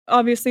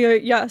obviously,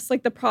 yes,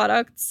 like the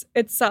products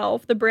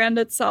itself, the brand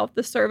itself,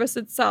 the service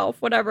itself,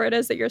 whatever it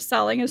is that you're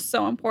selling is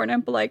so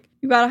important. But like,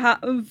 you got to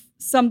have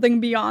something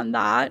beyond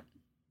that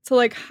to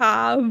like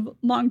have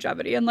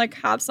longevity and like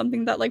have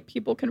something that like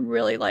people can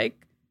really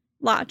like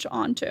latch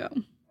onto.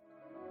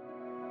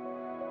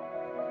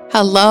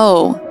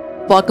 Hello.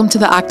 Welcome to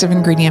the Active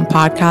Ingredient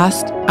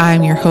Podcast.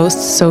 I'm your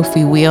host,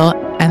 Sophie Wheel,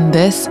 and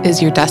this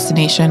is your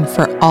destination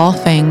for all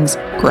things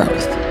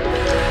growth.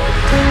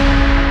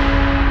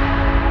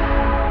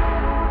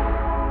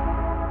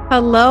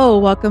 Hello.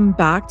 Welcome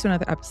back to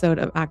another episode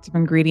of Active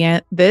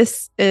Ingredient.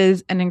 This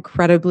is an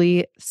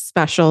incredibly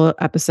special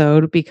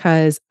episode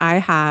because I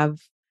have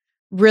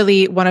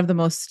really one of the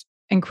most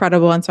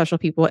incredible and special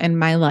people in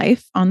my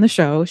life on the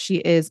show. She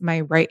is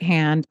my right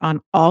hand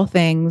on all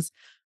things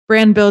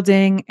brand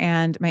building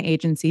and my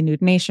agency,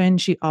 Nude Nation.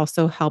 She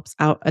also helps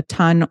out a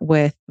ton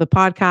with the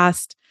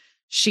podcast.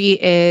 She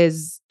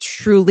is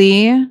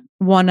truly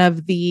one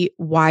of the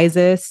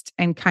wisest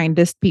and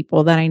kindest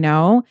people that I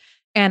know.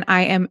 And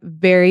I am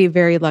very,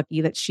 very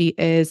lucky that she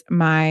is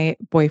my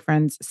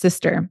boyfriend's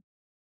sister.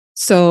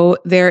 So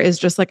there is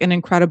just like an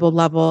incredible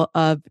level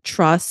of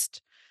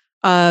trust,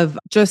 of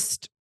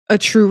just a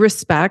true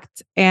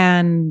respect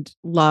and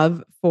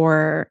love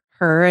for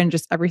her and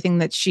just everything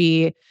that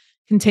she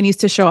continues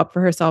to show up for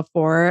herself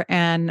for.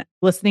 And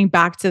listening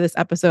back to this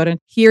episode and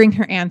hearing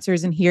her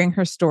answers and hearing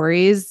her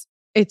stories,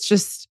 it's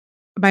just,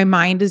 my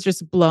mind is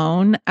just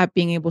blown at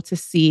being able to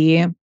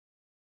see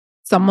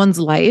someone's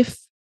life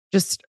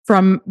just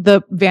from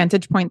the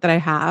vantage point that I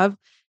have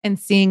and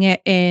seeing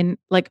it in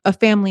like a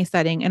family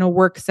setting, in a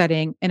work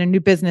setting, in a new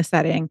business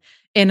setting,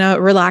 in a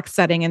relaxed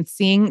setting, and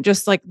seeing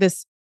just like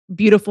this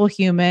beautiful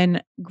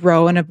human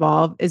grow and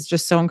evolve is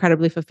just so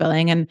incredibly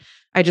fulfilling. And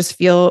I just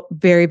feel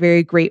very,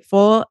 very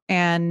grateful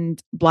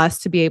and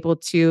blessed to be able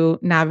to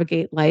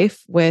navigate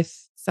life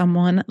with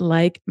someone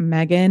like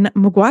Megan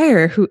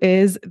Maguire, who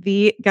is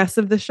the guest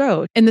of the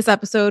show. In this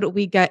episode,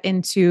 we get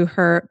into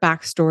her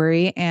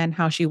backstory and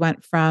how she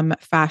went from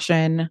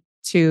fashion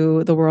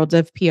to the world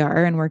of PR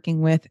and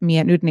working with me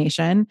at Nude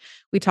Nation.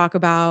 We talk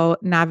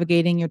about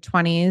navigating your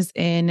 20s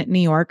in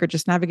New York, or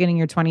just navigating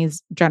your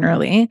 20s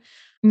generally,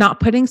 not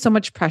putting so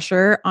much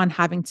pressure on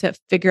having to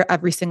figure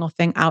every single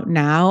thing out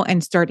now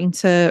and starting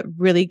to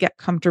really get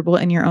comfortable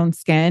in your own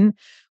skin.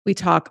 We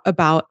talk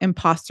about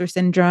imposter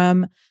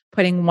syndrome,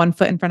 putting one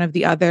foot in front of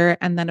the other.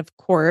 And then, of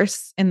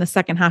course, in the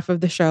second half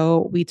of the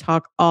show, we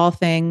talk all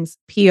things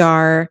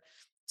PR,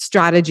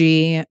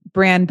 strategy,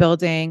 brand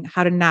building,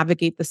 how to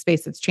navigate the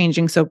space that's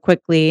changing so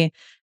quickly,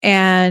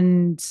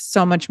 and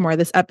so much more.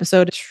 This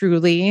episode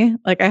truly,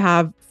 like, I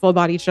have full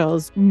body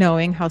chills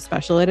knowing how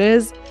special it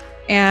is.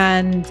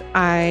 And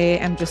I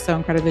am just so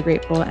incredibly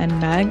grateful. And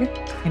Meg,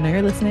 I know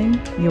you're listening.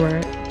 You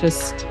are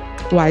just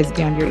wise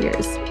beyond your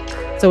years.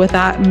 So with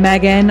that,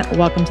 Megan,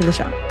 welcome to the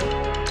show.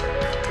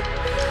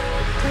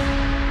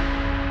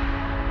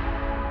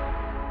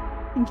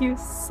 Thank you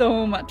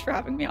so much for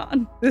having me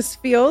on. This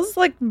feels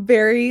like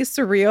very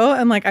surreal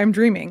and like I'm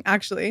dreaming,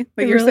 actually.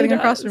 Like you're really sitting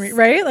across from me,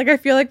 right? Like I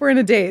feel like we're in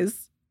a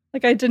daze.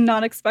 Like I did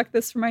not expect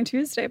this for my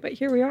Tuesday, but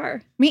here we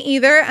are. Me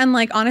either. And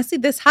like, honestly,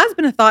 this has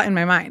been a thought in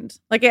my mind.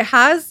 Like it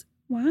has.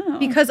 Wow.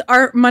 Because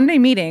our Monday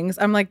meetings,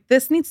 I'm like,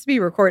 this needs to be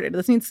recorded.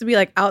 This needs to be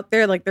like out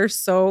there. Like they're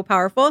so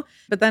powerful.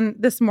 But then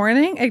this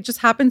morning, it just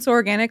happened so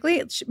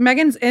organically.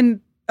 Megan's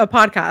in a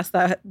podcast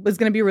that was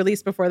going to be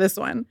released before this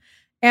one.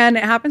 And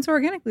it happened so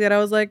organically that I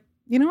was like,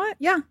 you know what?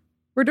 Yeah,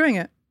 we're doing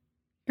it.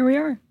 Here we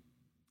are.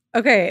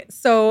 Okay.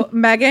 So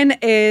Megan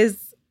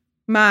is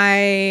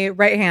my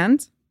right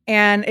hand.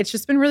 And it's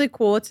just been really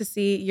cool to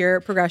see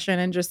your progression.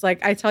 And just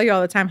like, I tell you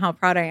all the time how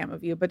proud I am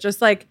of you. But just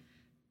like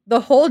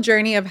the whole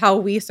journey of how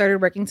we started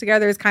working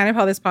together is kind of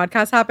how this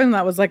podcast happened.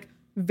 That was like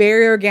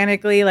very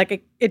organically,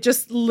 like it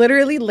just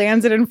literally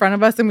landed in front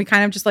of us and we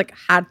kind of just like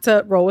had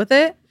to roll with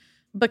it.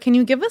 But can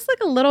you give us like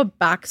a little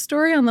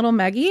backstory on little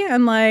Meggie?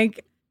 And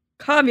like,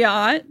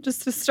 caveat,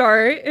 just to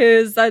start,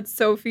 is that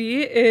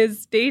Sophie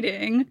is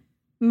dating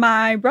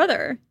my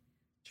brother.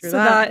 True so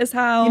that. That is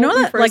how you know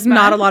that like met.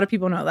 Not a lot of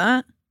people know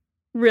that.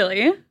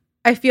 Really?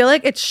 I feel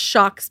like it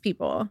shocks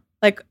people.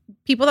 Like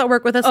people that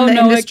work with us in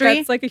the industry. It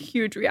gets like a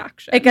huge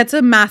reaction. It gets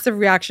a massive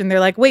reaction. They're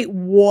like, wait,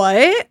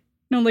 what?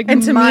 No, like,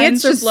 and to me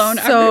it's just blown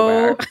so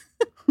everywhere.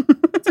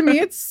 To me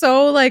it's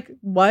so like,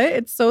 what?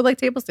 It's so like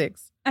table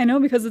stakes. I know,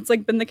 because it's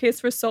like been the case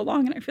for so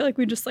long and I feel like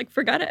we just like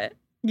forget it.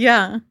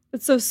 Yeah.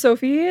 But so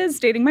Sophie is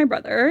dating my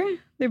brother.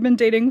 They've been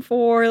dating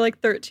for like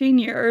 13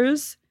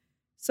 years.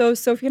 So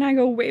Sophie and I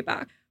go way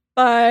back.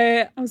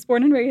 But I was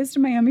born and raised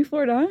in Miami,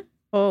 Florida.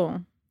 Oh.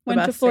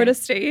 Went to Florida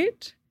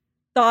State.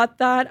 Thought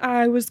that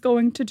I was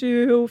going to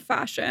do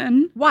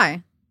fashion.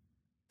 Why?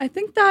 I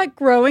think that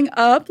growing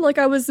up, like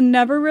I was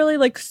never really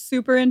like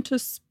super into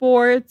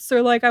sports,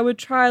 or like I would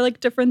try like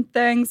different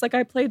things. Like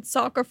I played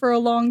soccer for a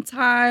long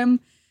time.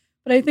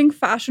 But I think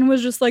fashion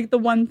was just like the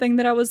one thing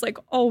that I was like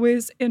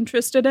always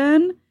interested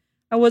in.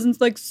 I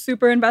wasn't like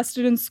super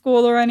invested in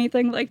school or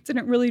anything, like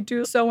didn't really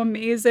do so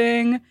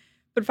amazing.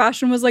 But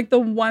fashion was like the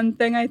one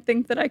thing I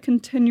think that I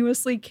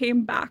continuously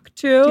came back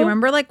to. Do you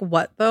remember like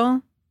what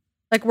though?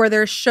 Like were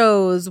there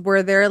shows,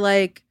 were there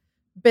like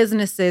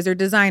businesses or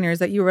designers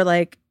that you were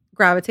like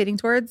gravitating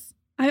towards?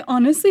 I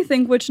honestly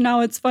think, which now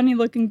it's funny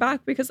looking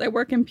back because I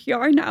work in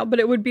PR now, but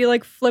it would be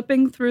like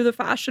flipping through the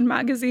fashion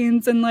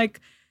magazines and like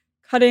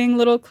cutting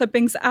little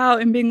clippings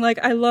out and being like,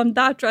 I love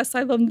that dress.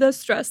 I love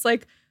this dress.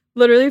 Like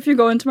literally, if you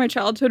go into my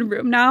childhood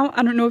room now,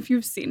 I don't know if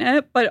you've seen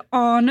it, but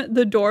on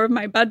the door of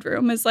my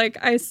bedroom is like,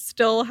 I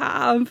still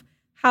have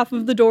half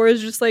of the door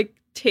is just like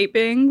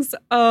tapings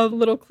of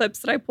little clips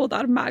that I pulled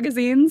out of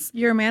magazines.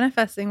 You're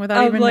manifesting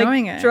without even like,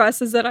 knowing it.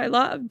 Dresses that I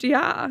loved.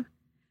 Yeah.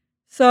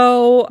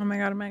 So, oh my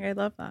God, Meg, I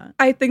love that.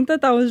 I think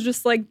that was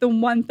just like the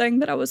one thing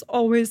that I was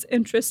always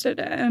interested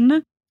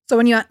in. So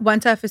when you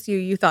went to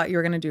FSU, you thought you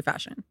were going to do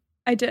fashion?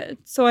 I did.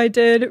 So I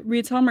did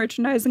retail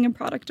merchandising and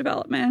product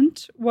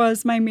development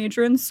was my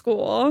major in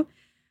school.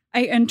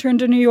 I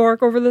interned in New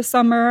York over the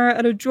summer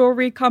at a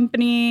jewelry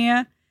company.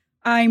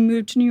 I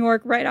moved to New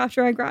York right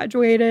after I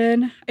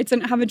graduated. I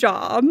didn't have a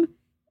job.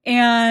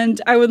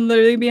 And I would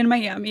literally be in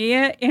Miami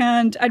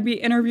and I'd be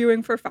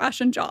interviewing for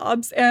fashion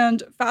jobs.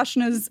 And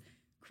fashion is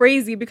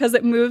crazy because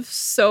it moves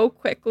so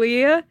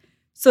quickly.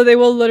 So they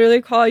will literally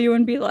call you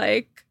and be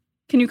like,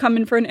 can you come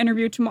in for an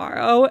interview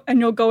tomorrow? And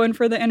you'll go in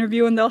for the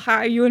interview and they'll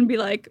hire you and be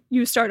like,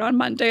 you start on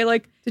Monday.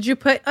 Like, did you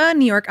put a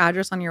New York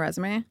address on your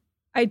resume?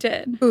 I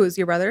did. Who's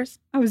your brother's?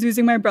 I was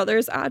using my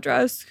brother's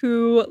address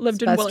who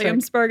lived in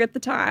Williamsburg at the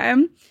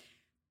time.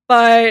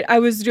 But I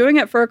was doing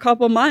it for a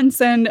couple months.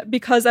 And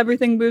because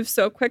everything moves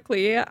so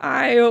quickly,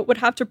 I would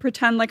have to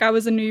pretend like I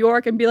was in New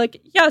York and be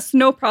like, yes,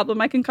 no problem.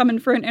 I can come in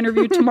for an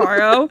interview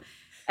tomorrow.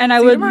 And I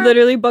would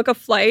literally book a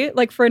flight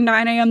like for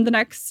 9 a.m. the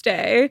next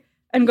day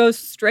and go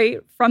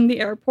straight from the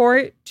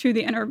airport to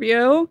the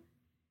interview.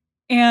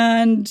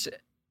 And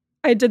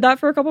I did that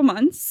for a couple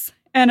months.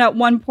 And at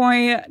one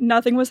point,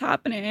 nothing was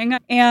happening.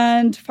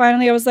 And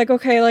finally, I was like,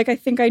 okay, like, I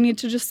think I need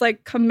to just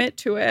like commit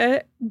to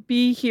it,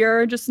 be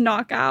here, just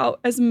knock out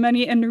as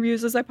many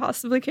interviews as I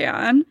possibly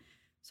can.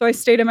 So I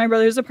stayed in my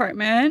brother's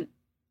apartment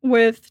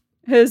with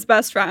his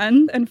best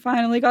friend and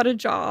finally got a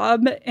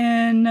job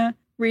in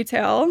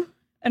retail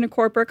in a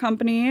corporate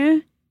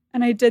company.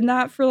 And I did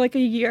that for like a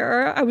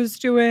year. It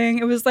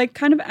was like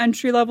kind of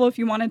entry level if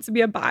you wanted to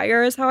be a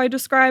buyer is how I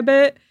describe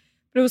it.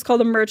 But it was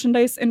called a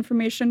merchandise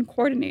information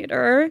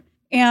coordinator.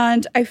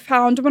 And I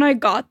found when I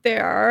got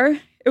there,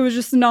 it was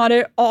just not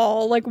at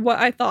all like what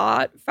I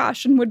thought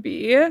fashion would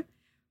be. Which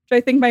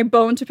I think my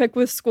bone to pick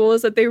with school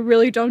is that they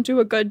really don't do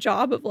a good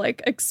job of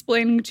like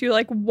explaining to you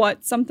like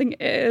what something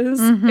is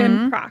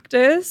in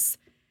practice.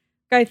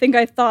 I think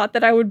I thought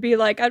that I would be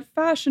like at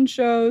fashion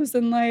shows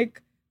and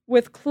like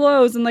with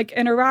clothes and like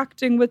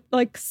interacting with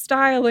like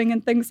styling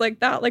and things like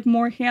that, like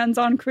more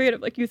hands-on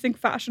creative. Like you think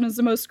fashion is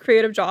the most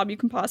creative job you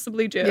can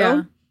possibly do.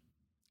 Yeah.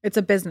 It's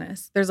a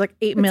business. There's like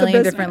 8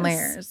 million different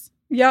layers.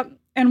 Yep.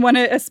 And when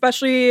it,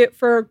 especially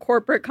for a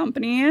corporate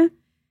company,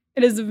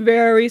 it is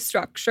very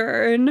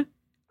structured.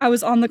 I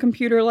was on the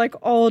computer like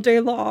all day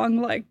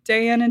long, like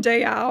day in and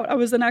day out. I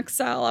was in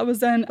Excel. I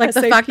was in like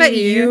SAP. The fact that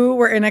you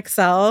were in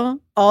Excel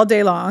all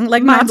day long,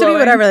 like not to be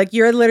whatever, like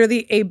you're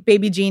literally a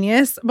baby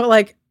genius, but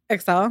like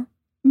Excel.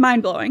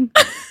 Mind blowing.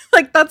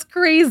 Like that's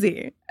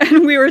crazy.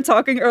 And we were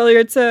talking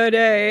earlier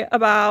today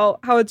about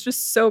how it's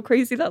just so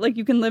crazy that like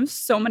you can live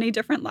so many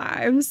different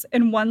lives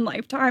in one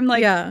lifetime.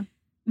 Like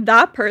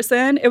that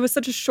person, it was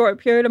such a short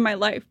period of my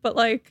life, but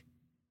like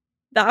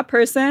that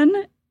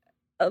person,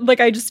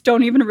 like I just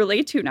don't even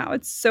relate to now.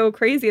 It's so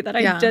crazy that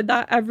I did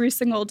that every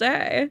single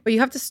day. But you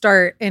have to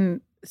start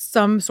in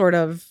some sort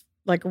of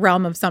like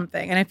realm of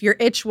something. And if your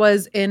itch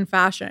was in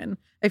fashion,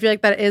 I feel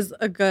like that is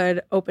a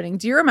good opening.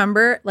 Do you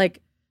remember,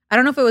 like, I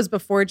don't know if it was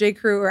before J.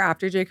 Crew or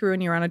after J. Crew when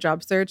you were on a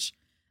job search,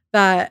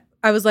 that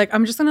I was like,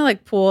 I'm just going to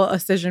like pull a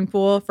decision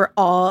pool for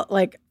all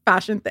like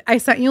fashion. I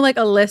sent you like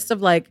a list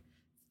of like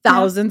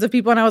thousands of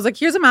people. And I was like,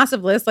 here's a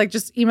massive list. Like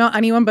just email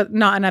anyone, but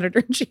not an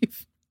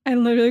editor-in-chief. I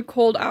literally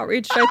cold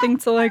outreached, I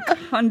think, to like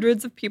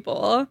hundreds of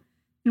people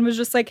and was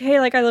just like,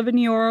 hey, like I live in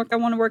New York. I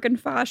want to work in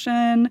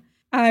fashion.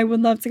 I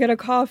would love to get a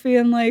coffee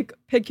and like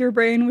pick your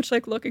brain, which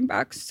like looking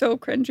back so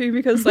cringy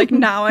because like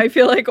now I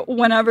feel like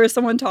whenever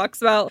someone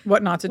talks about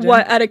what not to do,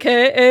 what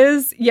etiquette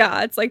is,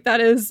 it's like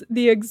that is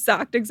the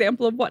exact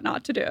example of what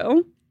not to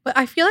do. But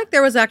I feel like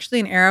there was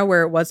actually an era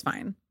where it was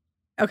fine.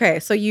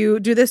 Okay, so you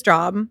do this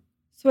job.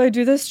 So I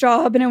do this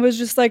job and it was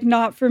just like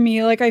not for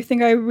me. Like I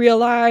think I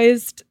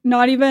realized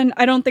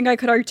I don't think I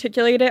could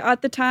articulate it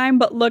at the time,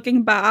 but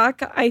looking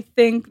back, I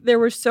think there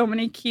were so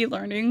many key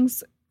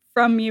learnings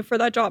from me for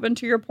that job. And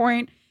to your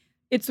point,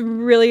 it's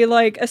really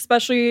like,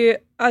 especially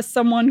as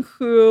someone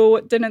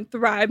who didn't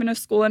thrive in a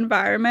school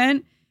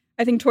environment,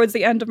 I think towards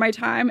the end of my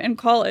time in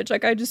college,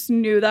 like I just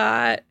knew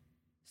that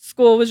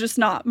school was just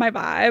not my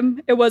vibe.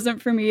 It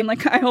wasn't for me. And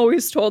like I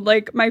always told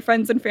like my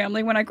friends and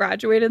family when I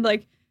graduated,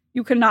 like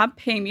you could not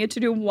pay me to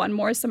do one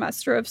more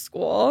semester of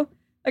school.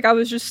 Like I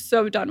was just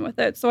so done with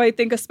it. So I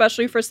think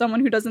especially for someone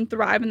who doesn't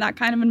thrive in that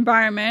kind of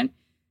environment,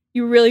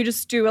 you really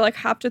just do like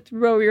have to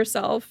throw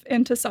yourself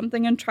into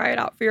something and try it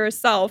out for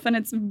yourself. And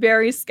it's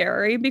very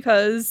scary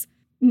because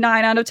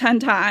 9 out of 10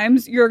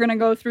 times you're going to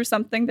go through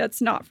something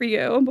that's not for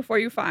you before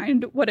you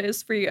find what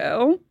is for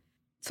you.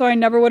 So I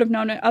never would have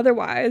known it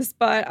otherwise.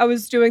 But I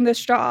was doing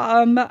this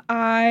job.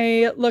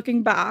 I,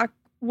 looking back,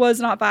 was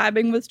not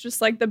vibing with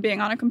just like the being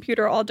on a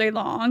computer all day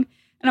long.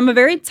 And I'm a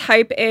very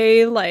type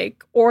A,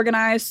 like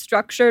organized,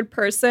 structured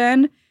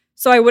person.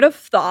 So I would have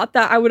thought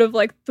that I would have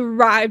like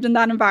thrived in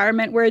that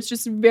environment where it's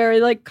just very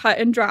like cut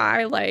and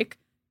dry, like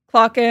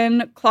clock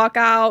in, clock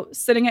out,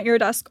 sitting at your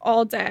desk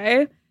all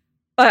day.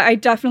 But I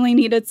definitely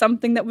needed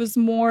something that was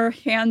more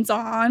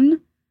hands-on,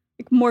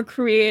 like more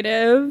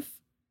creative,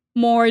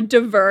 more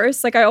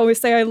diverse. Like I always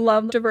say, I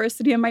love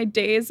diversity in my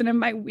days and in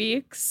my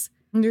weeks.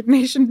 Your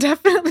nation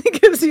definitely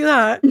gives you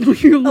that.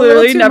 You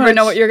literally never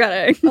know what you're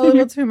getting. A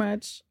little too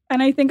much.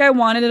 And I think I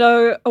wanted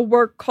a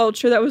work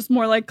culture that was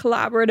more like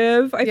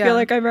collaborative. I feel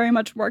like I very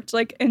much worked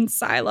like in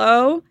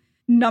silo.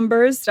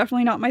 Numbers,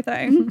 definitely not my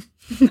thing.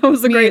 That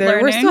was a great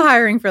learning. We're still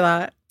hiring for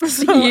that.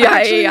 So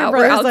yeah.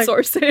 We're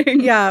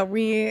outsourcing.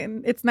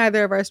 Like, it's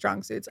neither of our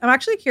strong suits. I'm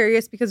actually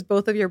curious because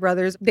both of your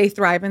brothers, they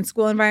thrive in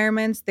school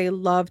environments. They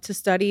love to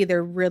study.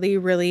 They're really,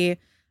 really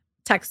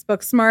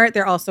textbook smart.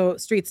 They're also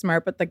street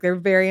smart, but like they're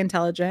very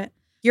intelligent.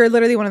 You're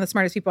literally one of the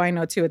smartest people I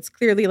know too. It's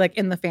clearly like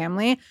in the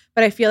family,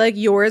 but I feel like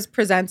yours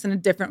presents in a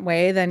different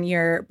way than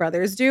your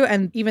brothers do.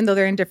 And even though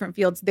they're in different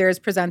fields, theirs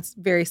presents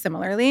very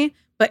similarly,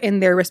 but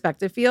in their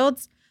respective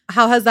fields.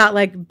 How has that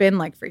like been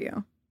like for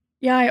you?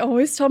 Yeah, I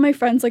always tell my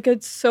friends like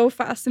it's so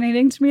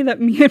fascinating to me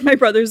that me and my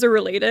brothers are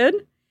related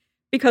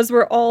because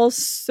we're all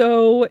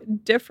so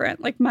different.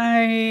 Like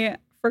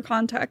for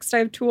context, I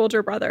have 2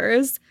 older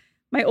brothers.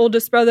 My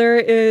oldest brother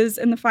is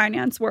in the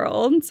finance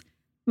world.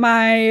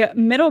 My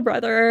middle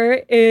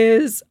brother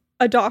is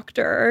a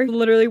doctor,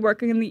 literally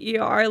working in the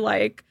ER,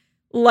 like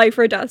life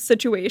or death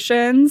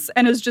situations,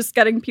 and is just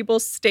getting people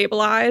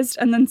stabilized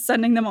and then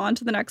sending them on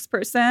to the next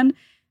person.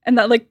 And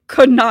that like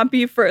could not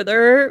be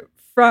further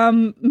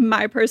from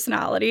my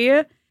personality.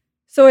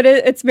 So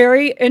it's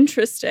very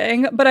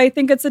interesting, but I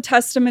think it's a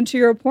testament to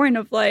your point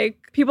of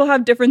like people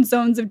have different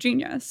zones of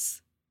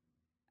genius.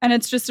 And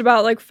it's just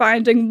about like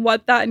finding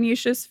what that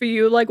niche is for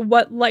you, like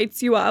what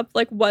lights you up,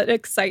 like what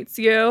excites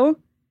you,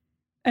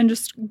 and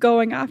just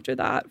going after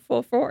that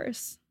full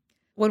force.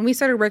 When we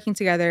started working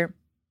together,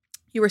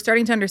 you were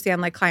starting to understand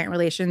like client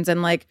relations,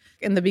 and like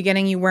in the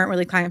beginning you weren't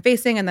really client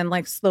facing, and then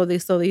like slowly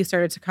you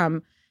started to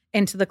come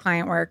into the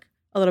client work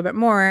a little bit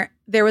more.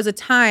 There was a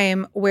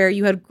time where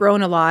you had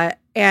grown a lot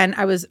and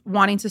I was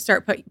wanting to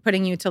start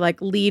putting you to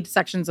like lead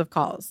sections of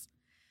calls.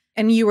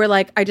 And you were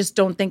like, I just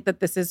don't think that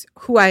this is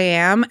who I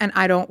am and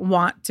I don't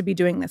want to be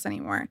doing this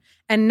anymore.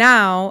 And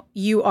now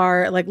you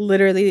are like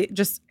literally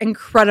just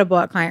incredible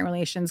at client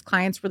relations.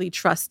 Clients really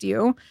trust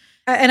you.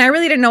 And I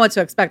really didn't know what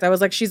to expect. I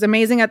was like, she's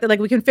amazing at that. Like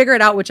we can figure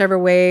it out whichever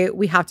way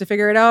we have to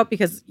figure it out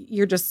because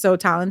you're just so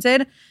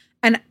talented.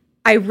 And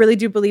I really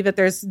do believe that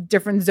there's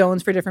different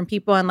zones for different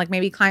people. And like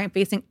maybe client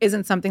facing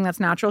isn't something that's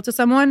natural to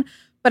someone.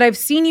 But I've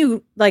seen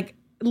you like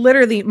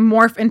literally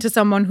morph into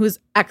someone who's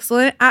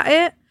excellent at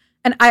it.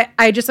 And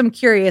I just am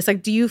curious,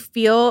 like, do you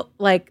feel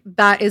like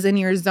that is in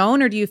your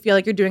zone, or do you feel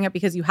like you're doing it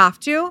because you have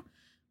to?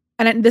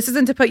 And this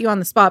isn't to put you on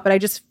the spot, but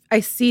I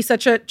see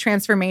such a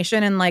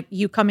transformation and like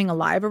you coming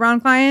alive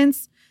around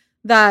clients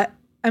that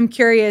I'm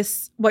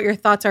curious what your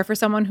thoughts are for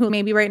someone who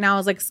maybe right now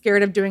is like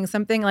scared of doing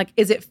something. Like,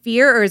 is it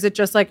fear or is it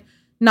just like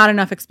not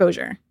enough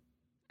exposure?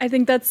 I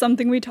think that's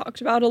something we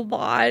talked about a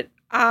lot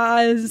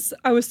as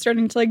I was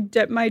starting to like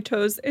dip my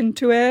toes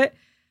into it.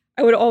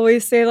 I would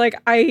always say like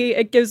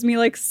it gives me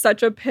like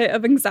such a pit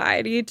of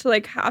anxiety to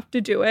like have to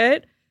do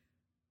it.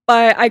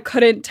 But I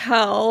couldn't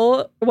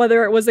tell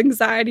whether it was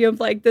anxiety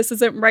of like, this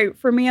isn't right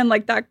for me. And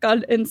like that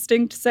gut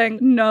instinct saying,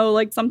 no,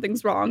 like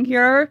something's wrong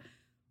here.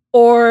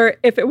 Or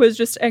if it was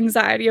just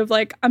anxiety of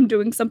like, I'm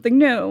doing something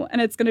new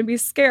and it's going to be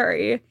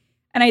scary.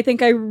 And I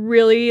think I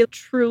really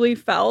truly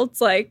felt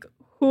like,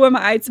 who am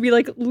I to be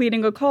like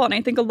leading a call? And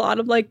I think a lot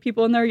of like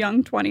people in their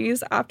young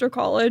 20s after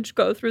college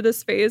go through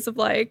this phase of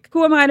like,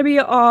 who am I to be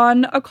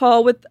on a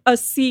call with a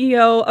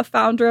CEO, a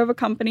founder of a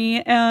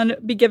company, and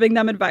be giving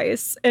them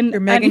advice? And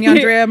you're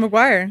Megan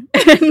Maguire.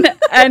 In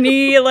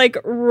any like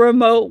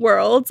remote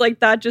worlds, like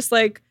that just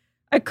like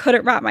I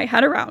couldn't wrap my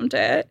head around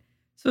it.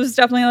 So it was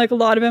definitely like a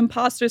lot of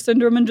imposter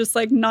syndrome and just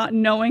like not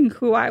knowing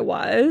who I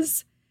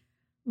was.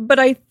 But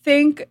I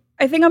think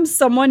I'm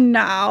someone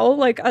now,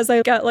 like as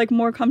I get like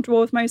more comfortable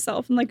with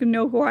myself and like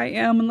know who I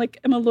am and like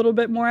am a little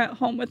bit more at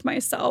home with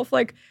myself.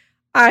 Like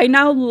I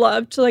now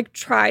love to like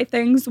try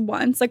things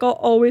once. Like I'll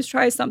always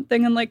try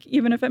something, and like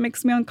even if it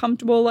makes me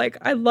uncomfortable, like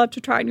I love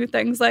to try new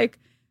things. Like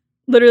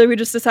literally we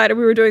just decided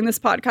we were doing this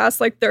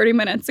podcast like 30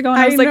 minutes ago, and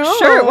I was like,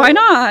 sure, why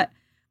not?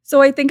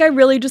 So I think I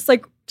really just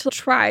like to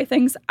try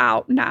things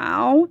out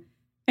now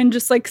and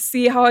just like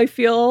see how I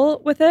feel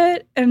with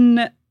it.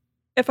 And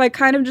if I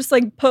kind of just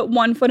like put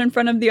one foot in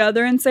front of the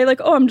other and say like,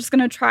 oh, I'm just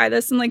going to try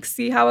this and like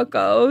see how it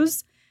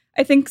goes.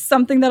 I think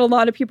something that a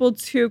lot of people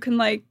too can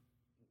like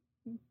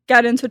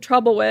get into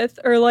trouble with,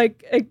 or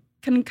like it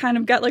can kind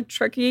of get like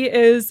tricky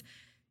is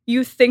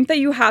you think that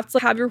you have to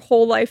have your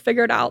whole life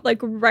figured out like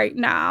right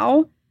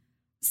now.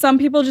 Some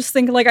people just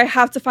think like I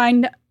have to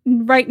find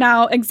right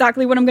now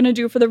exactly what I'm going to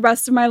do for the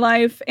rest of my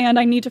life, and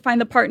I need to find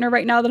the partner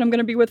right now that I'm going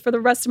to be with for the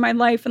rest of my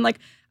life, and like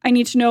I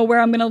need to know where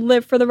I'm going to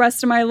live for the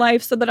rest of my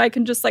life so that I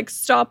can just like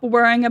stop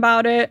worrying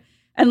about it.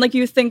 And like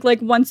you think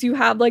like once you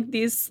have like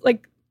these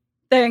like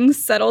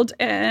things settled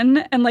in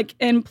and like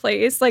in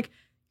place, like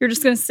you're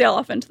just going to sail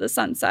off into the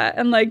sunset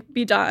and like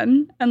be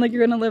done, and like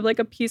you're going to live like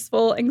a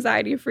peaceful,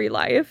 anxiety-free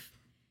life,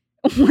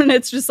 when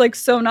it's just like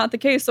so not the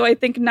case. So I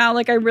think now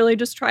like I really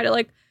just try to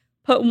like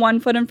put one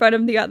foot in front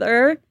of the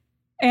other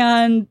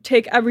and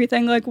take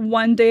everything like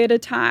one day at a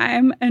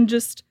time and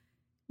just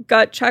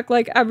gut check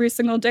like every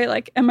single day.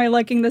 Like, am I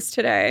liking this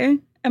today?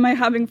 Am I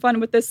having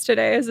fun with this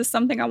today? Is this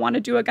something I want to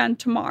do again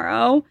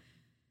tomorrow?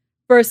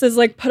 Versus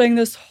like putting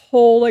this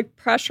whole like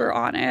pressure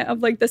on it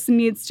of like, this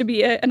needs to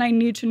be it. And I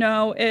need to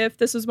know if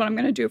this is what I'm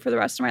going to do for the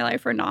rest of my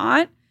life or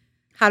not.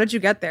 How did you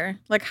get there?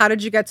 Like, how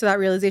did you get to that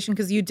realization?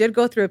 Because you did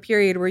go through a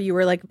period where you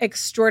were like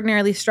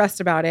extraordinarily stressed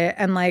about it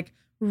and like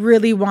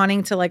really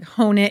wanting to like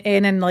hone it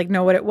in and like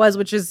know what it was,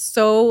 which is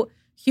so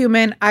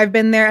human. I've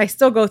been there. I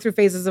still go through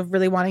phases of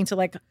really wanting to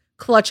like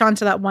clutch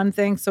onto that one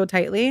thing so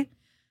tightly.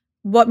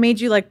 What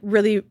made you like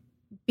really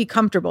be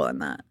comfortable in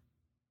that?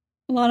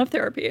 A lot of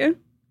therapy.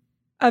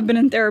 I've been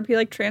in therapy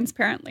like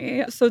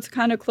transparently. So to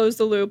kind of close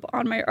the loop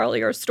on my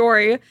earlier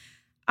story,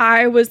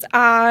 I was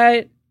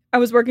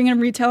working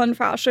in retail and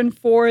fashion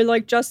for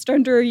like just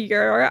under a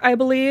year, I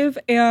believe.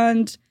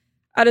 And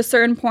at a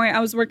certain point, I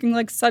was working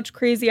like such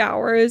crazy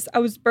hours. I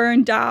was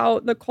burned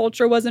out. The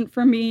culture wasn't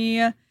for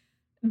me.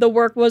 The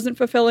work wasn't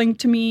fulfilling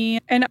to me.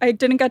 And I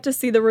didn't get to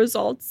see the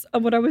results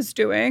of what I was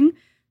doing.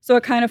 So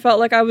it kind of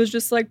felt like I was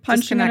just like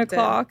punching in a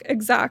clock.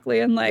 Exactly.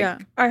 And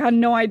like, I had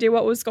no idea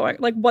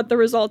what the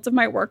results of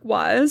my work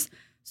was.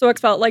 So it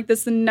felt like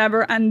this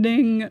never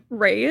ending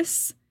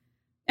race.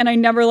 And I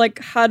never like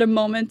had a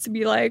moment to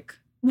be like,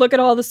 look at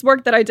all this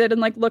work that I did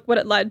and like, look what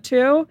it led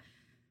to.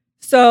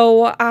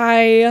 So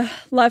I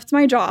left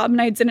my job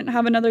and I didn't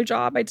have another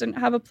job. I didn't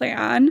have a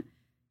plan.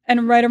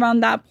 And right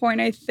around that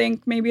point, I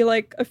think maybe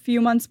like a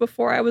few months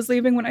before I was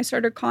leaving, when I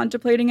started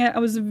contemplating it, I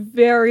was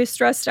very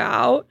stressed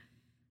out,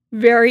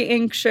 very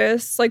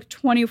anxious, like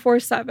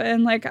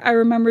 24/7. Like I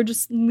remember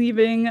just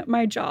leaving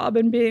my job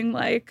and being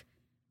like,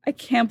 I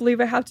can't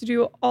believe I have to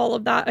do all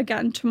of that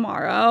again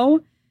tomorrow.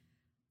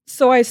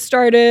 So I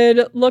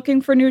started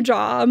looking for new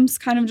jobs,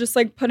 kind of just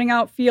like putting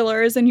out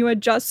feelers, and you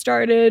had just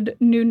started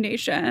New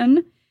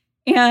Nation.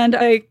 And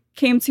I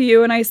came to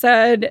you and I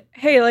said,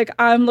 hey, like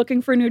I'm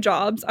looking for new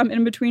jobs. I'm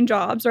in between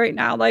jobs right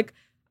now. Like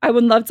I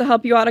would love to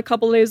help you out a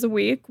couple days a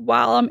week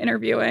while I'm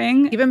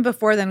interviewing. Even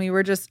before then, we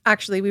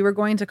were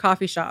going to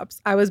coffee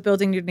shops. I was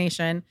building New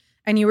Nation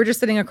and you were just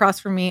sitting across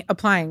from me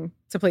applying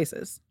to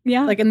places.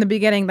 Yeah. Like in the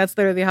beginning, that's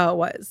literally how it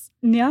was.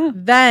 Yeah.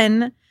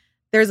 Then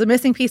there's a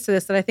missing piece to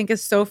this that I think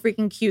is so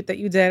freaking cute that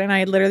you did, and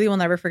I literally will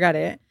never forget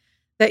it,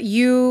 that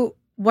you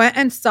went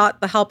and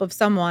sought the help of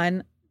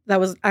someone that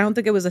was, I don't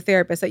think it was a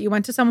therapist, that you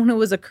went to someone who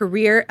was a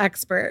career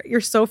expert. You're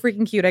so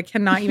freaking cute. I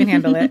cannot even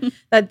handle it.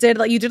 That did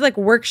like, you did like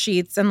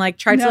worksheets and like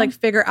tried to like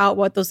figure out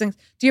what those things.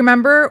 Do you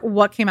remember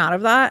what came out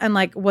of that? And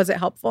like, was it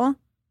helpful?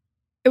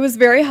 It was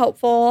very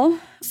helpful.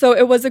 So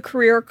it was a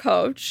career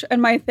coach,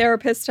 and my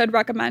therapist had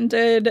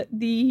recommended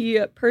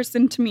the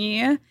person to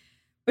me,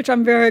 which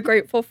I'm very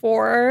grateful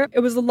for. It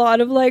was a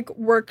lot of like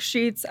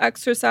worksheets,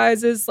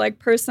 exercises, like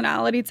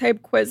personality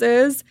type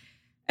quizzes.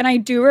 And I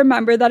do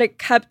remember that it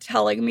kept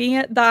telling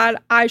me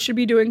that I should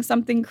be doing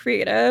something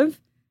creative,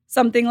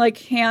 something like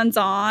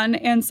hands-on,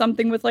 and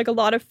something with like a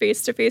lot of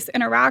face-to-face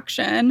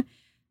interaction.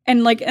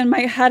 And like in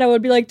my head, I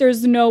would be like,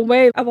 there's no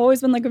way. I've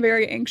always been like a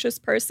very anxious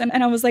person.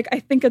 And I was like, I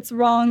think it's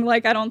wrong.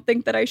 Like, I don't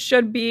think that I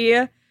should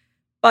be.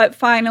 But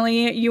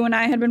finally, you and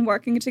I had been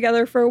working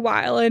together for a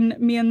while, and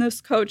me and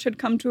this coach had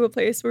come to a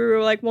place where we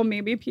were like, well,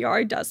 maybe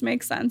PR does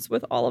make sense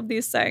with all of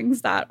these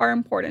things that are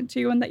important to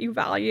you and that you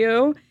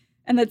value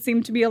and that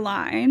seem to be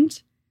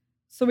aligned.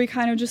 So we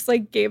kind of just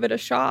like gave it a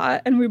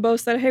shot, and we both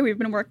said, hey, we've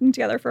been working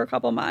together for a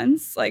couple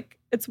months. Like,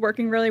 it's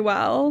working really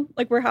well.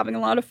 Like, we're having a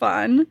lot of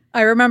fun.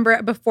 I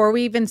remember before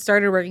we even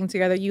started working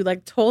together, you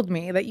like told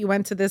me that you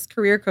went to this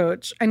career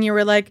coach and you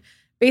were like,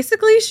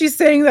 basically, she's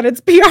saying that it's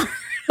PR.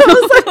 I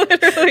was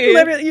like,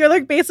 literally, you're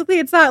like, basically,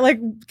 it's not like,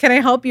 can I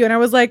help you? And I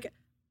was like,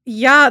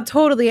 yeah,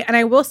 totally. And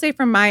I will say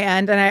from my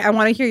end, and I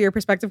want to hear your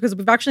perspective because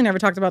we've actually never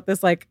talked about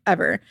this like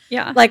ever.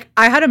 Yeah. Like,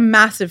 I had a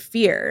massive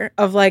fear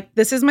of like,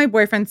 this is my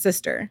boyfriend's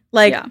sister.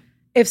 Like,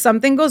 if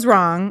something goes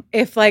wrong,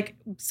 if like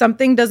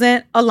something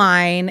doesn't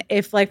align,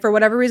 if like for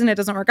whatever reason it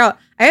doesn't work out,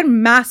 I had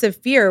massive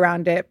fear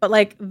around it. But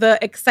like the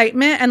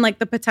excitement and like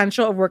the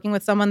potential of working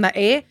with someone that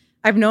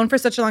I've known for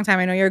such a long time.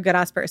 I know you're a good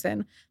ass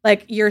person.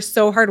 Like, you're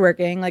so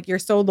hardworking. Like, you're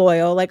so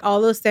loyal. Like, all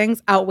those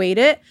things outweighed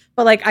it.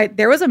 But like,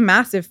 there was a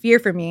massive fear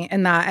for me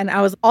in that. And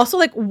I was also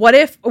like, what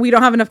if we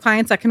don't have enough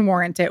clients that can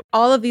warrant it?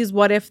 All of these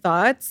what if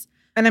thoughts.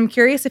 And I'm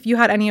curious if you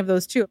had any of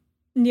those too.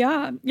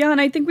 Yeah. Yeah. And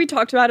I think we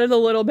talked about it a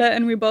little bit,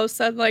 and we both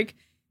said like,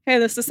 hey,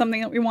 this is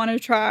something that we want to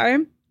try.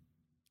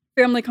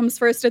 family comes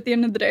first at the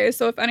end of the day.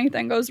 So if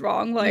anything goes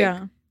wrong,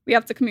 like we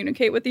have to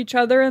communicate with each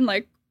other and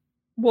like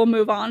we'll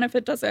move on if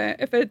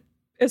it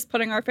is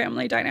putting our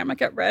family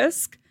dynamic at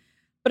risk.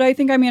 But I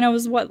think, I mean, I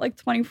was like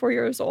 24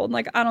 years old.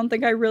 Like, I don't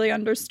think I really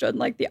understood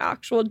like the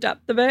actual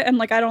depth of it. And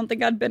like, I don't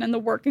think I'd been in the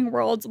working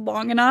world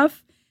long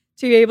enough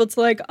to be able to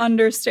like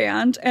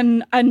understand.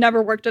 And I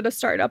never worked at a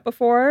startup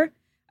before.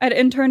 I'd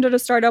interned at a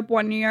startup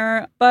 1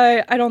 year,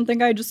 but I don't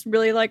think I just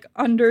really like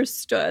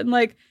understood.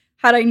 Like,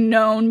 had I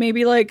known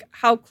maybe like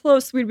how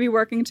close we'd be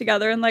working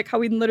together and like how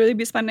we'd literally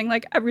be spending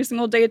like every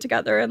single day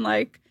together and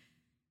like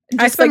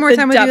I spend more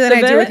time with you than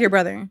I do with your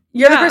brother.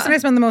 You're the person I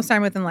spend the most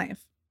time with in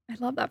life. I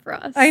love that for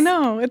us. I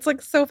know. It's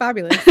like so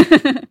fabulous.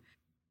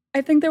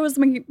 I think there was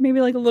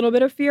maybe like a little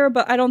bit of fear,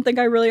 but I don't think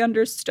I really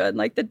understood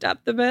like the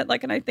depth of it.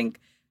 Like, and I think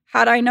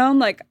had I known,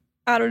 like,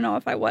 I don't know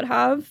if I would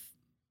have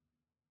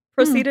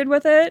proceeded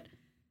with it.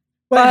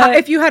 But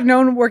if you had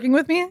known working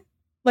with me,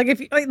 like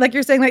if like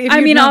you're saying that, if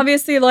I mean,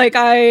 obviously, like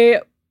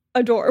I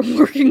adore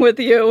working with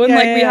you, and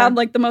we had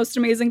like the most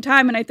amazing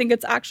time, and I think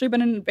it's actually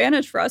been an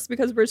advantage for us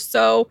because we're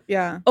so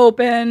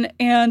open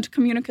and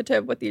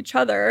communicative with each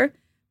other.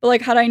 But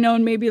like, had I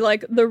known maybe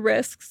like the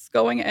risks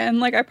going in,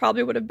 like I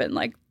probably would have been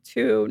like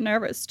too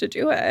nervous to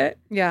do it.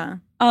 Yeah.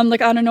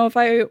 Like I don't know if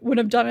I would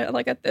have done it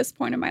like at this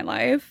point in my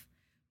life.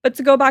 But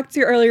to go back to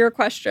your earlier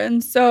question,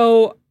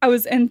 so I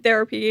was in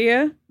therapy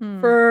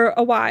for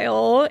a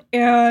while,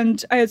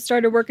 and I had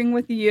started working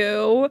with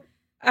you.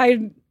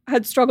 I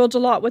had struggled a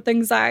lot with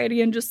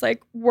anxiety and just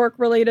like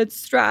work-related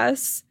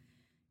stress.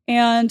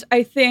 And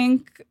I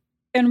think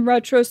in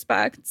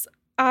retrospect,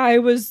 I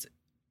was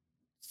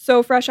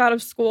so fresh out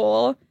of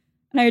school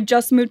and I had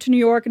just moved to New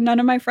York. None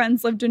of my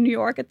friends lived in New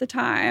York at the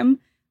time.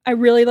 I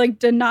really like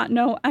did not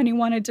know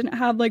anyone. I didn't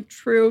have like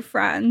true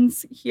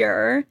friends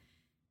here.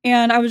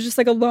 And I was just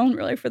like alone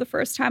really for the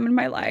first time in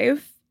my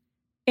life.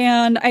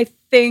 And I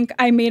think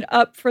I made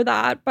up for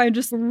that by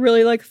just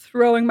really like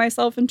throwing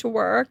myself into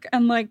work.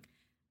 And like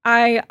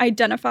I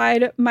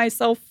identified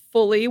myself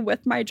fully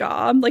with my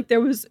job. Like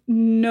there was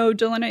no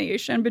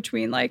delineation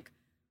between like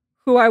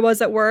who I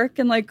was at work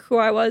and like who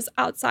I was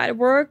outside of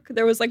work.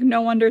 There was like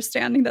no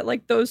understanding that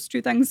like those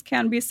two things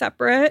can be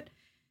separate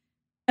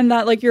and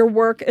that like your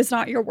work is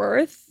not your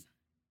worth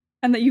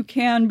and that you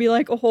can be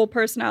like a whole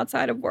person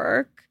outside of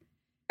work.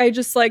 I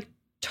just like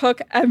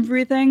took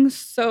everything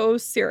so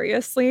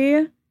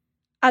seriously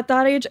at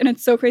that age. And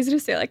it's so crazy to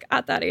say like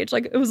at that age,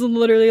 like it was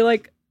literally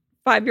like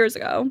 5 years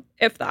ago,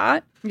 if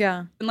that.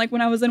 Yeah. And like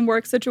when I was in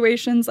work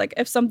situations, like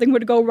if something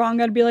would go wrong,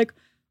 I'd be like,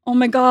 oh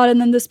my God,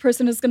 and then this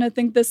person is going to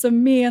think this of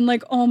me. And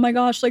like, oh my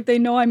gosh, like they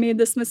know I made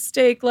this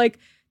mistake. Like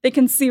they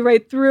can see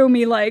right through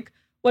me. Like,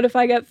 what if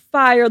I get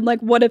fired?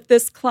 Like, what if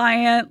this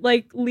client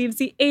like leaves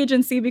the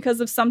agency because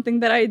of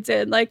something that I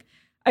did? Like,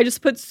 I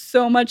just put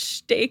so much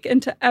stake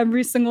into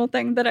every single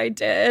thing that I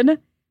did.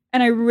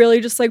 And I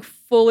really just like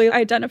fully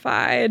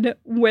identified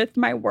with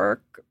my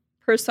work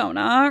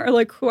persona or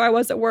like who I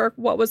was at work,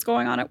 what was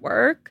going on at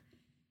work.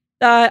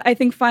 That I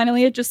think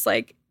finally it just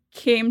like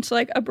came to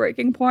like a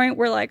breaking point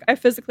where like I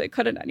physically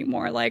couldn't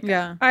anymore. Like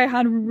I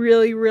had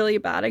really, really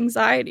bad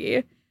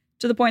anxiety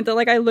to the point that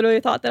like I literally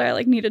thought that I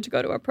like needed to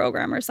go to a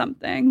program or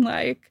something.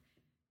 Like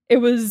it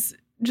was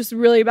just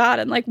really bad.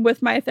 And like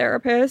with my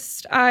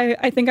therapist,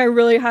 I think I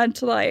really had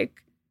to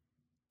like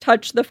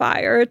touch the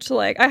fire to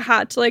like I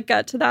had to like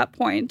get to that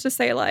point to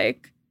say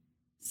like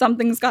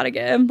something's got to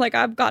give. Like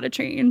I've got to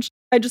change.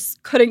 I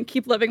just couldn't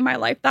keep living my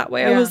life that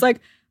way. I was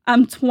like,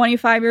 I'm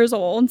 25 years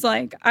old.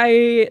 Like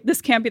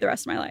this can't be the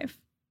rest of my life.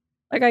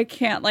 Like I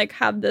can't like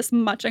have this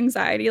much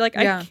anxiety. Like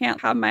I can't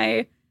have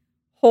my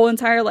whole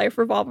entire life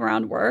revolve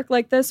around work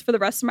like this for the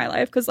rest of my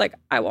life. Cause like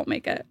I won't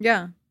make it.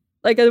 Yeah.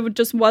 Like it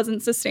just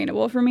wasn't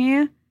sustainable for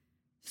me.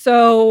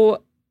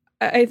 So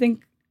I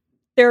think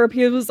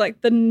therapy was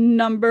like the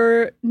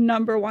number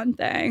one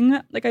thing.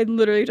 Like I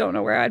literally don't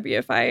know where I'd be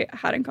if I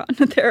hadn't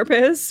gotten a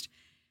therapist.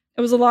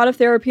 It was a lot of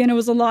therapy and it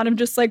was a lot of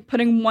just like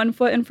putting one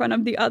foot in front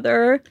of the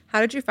other. How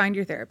did you find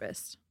your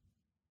therapist?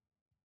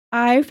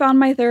 I found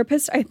my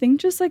therapist, I think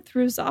just like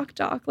through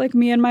ZocDoc. Like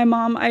me and my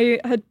mom, I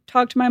had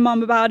talked to my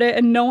mom about it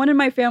and no one in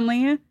my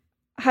family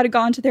had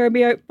gone to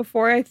therapy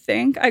before, I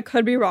think. I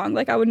could be wrong.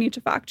 Like I would need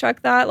to fact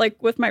check that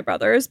like with my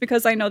brothers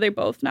because I know they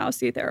both now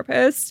see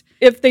therapists.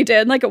 If they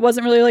did, like it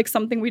wasn't really like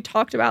something we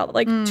talked about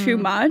like too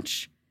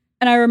much.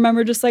 And I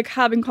remember just like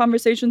having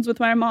conversations with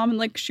my mom and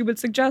like she would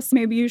suggest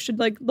maybe you should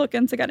like look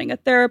into getting a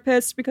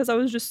therapist because I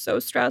was just so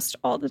stressed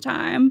all the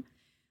time.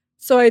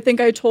 So I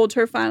think I told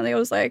her finally, I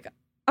was like,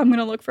 I'm going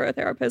to look for a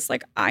therapist.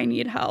 Like I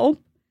need help.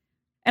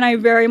 And I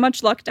very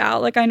much lucked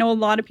out. Like I know a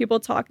lot of people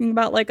talking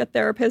about like a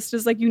therapist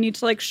is like you need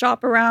to like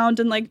shop around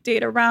and like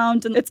date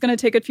around and it's going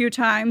to take a few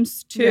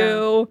times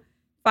to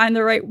find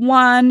the right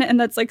one. And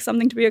that's like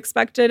something to be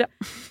expected.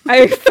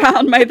 I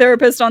found my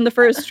therapist on the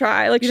first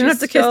try. Like you don't have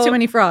to kiss too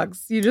many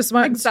frogs. You just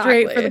went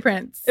straight for the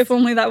prince. If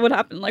only that would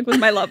happen like with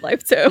my love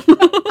life too.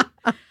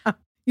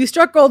 You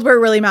struck gold where it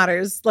really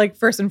matters, like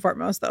first and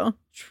foremost, though.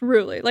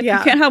 Truly. Like, you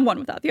can't have one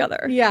without the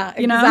other. Yeah,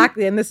 you know?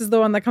 Exactly. And this is the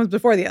one that comes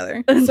before the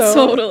other. So,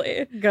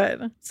 totally.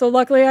 Good. So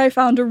luckily I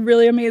found a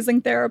really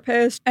amazing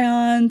therapist,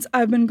 and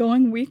I've been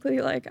going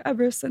weekly, like,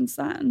 ever since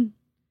then.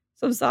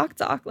 So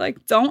ZocDoc,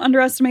 like, don't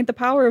underestimate the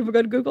power of a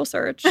good Google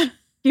search.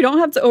 You don't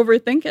have to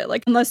overthink it,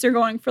 like, unless you're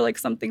going for, like,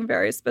 something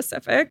very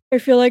specific. I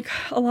feel like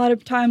a lot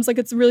of times, like,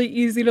 it's really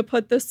easy to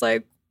put this,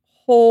 like,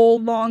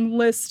 whole long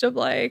list of,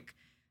 like,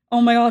 oh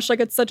my gosh, like,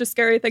 it's such a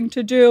scary thing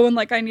to do, and,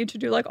 like, I need to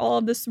do, like, all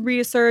of this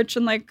research,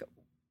 and, like,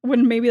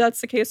 when maybe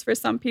that's the case for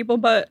some people,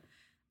 but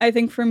I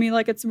think for me,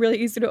 like, it's really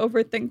easy to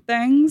overthink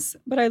things.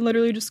 But I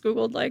literally just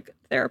Googled, like,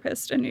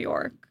 therapist in New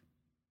York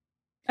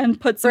and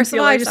put some First of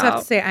all, I feelers just out.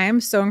 have to say, I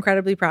am so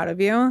incredibly proud of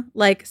you.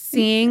 Like,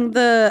 seeing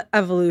the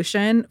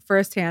evolution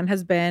firsthand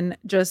has been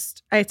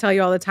just, I tell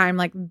you all the time,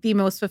 like, the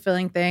most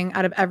fulfilling thing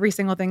out of every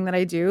single thing that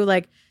I do.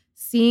 Like,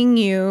 seeing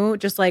you,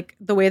 just like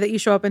the way that you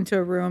show up into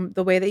a room,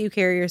 the way that you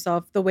carry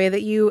yourself, the way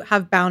that you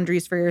have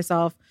boundaries for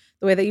yourself,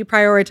 the way that you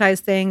prioritize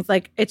things,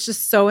 like, it's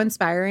just so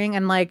inspiring.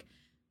 And like,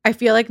 I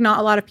feel like not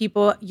a lot of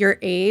people your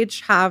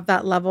age have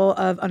that level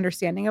of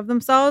understanding of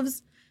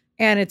themselves,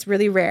 and it's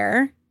really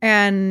rare.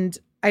 And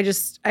I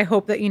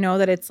hope that you know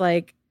that it's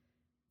like,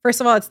 first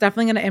of all, it's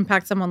definitely going to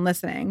impact someone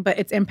listening, but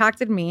it's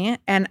impacted me,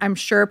 and I'm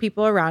sure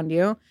people around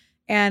you.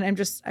 And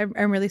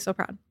I'm really so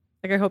proud.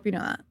 Like, I hope you know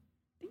that.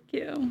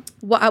 You.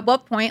 At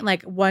what point,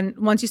 like,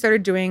 once you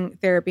started doing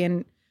therapy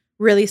and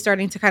really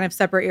starting to kind of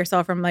separate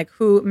yourself from like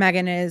who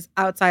Megan is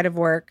outside of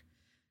work,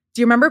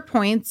 do you remember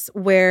points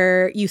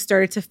where you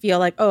started to feel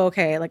like, oh,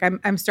 okay, like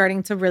I'm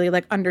starting to really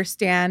like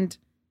understand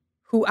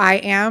who I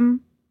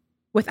am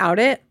without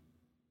it?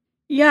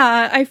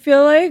 Yeah, I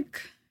feel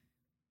like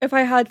if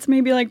I had to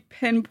maybe like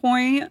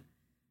pinpoint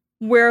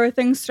where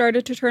things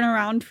started to turn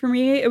around for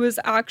me, it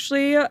was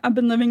actually, I've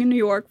been living in New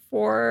York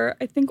for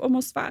I think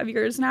almost 5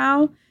 years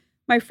now.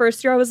 My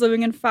first year I was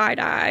living in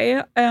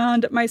Fidei,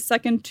 and my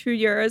second 2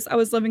 years I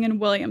was living in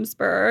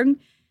Williamsburg.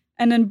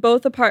 And in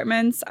both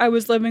apartments I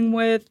was living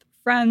with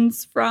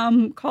friends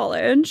from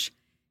college.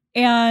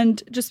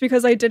 And just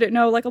because I didn't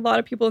know like a lot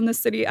of people in the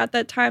city at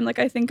that time, like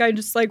I think I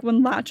just like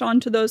would latch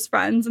on to those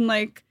friends, and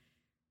like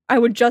I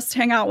would just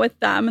hang out with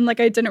them, and like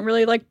I didn't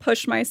really like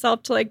push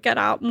myself to like get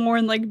out more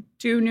and like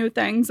do new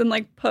things and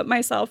like put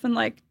myself in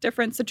like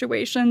different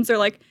situations, or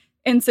like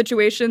in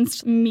situations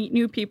to meet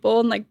new people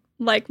and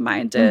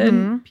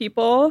like-minded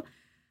people.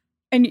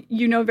 And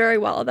you know very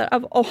well that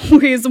I've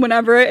always,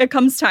 whenever it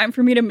comes time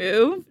for me to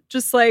move,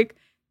 just like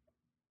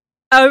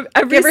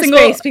every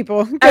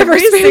single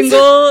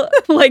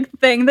like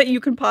thing that you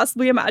can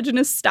possibly imagine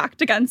is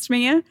stacked against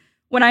me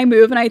when I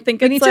move. And I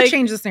think we need to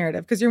change this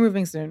narrative because you're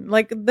moving soon.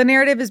 Like, the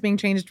narrative is being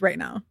changed right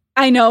now.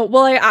 I know.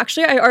 Well, I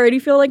already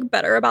feel like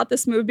better about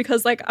this move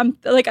because like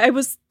I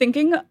was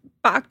thinking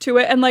back to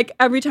it, and like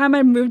every time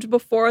I moved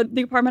before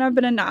the apartment I've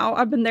been in now,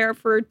 I've been there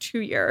for 2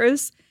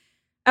 years.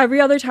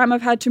 Every other time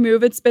I've had to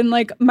move, it's been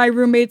like my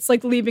roommate's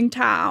like leaving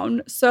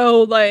town.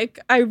 So like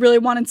I really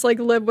wanted to like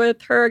live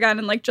with her again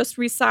and like just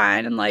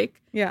resign and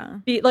like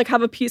be like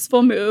have a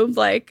peaceful move.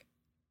 Like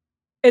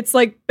it's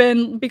like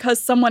been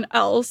because someone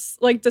else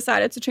like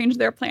decided to change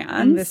their plans.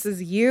 And this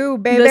is you,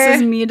 baby. This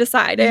is me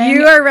deciding.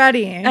 You are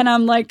ready. And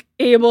I'm like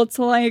able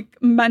to like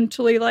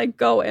mentally like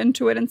go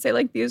into it and say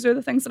like these are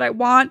the things that I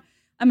want.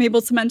 I'm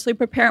able to mentally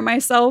prepare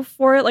myself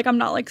for it. Like I'm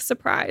not like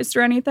surprised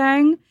or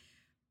anything.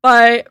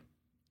 But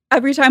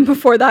every time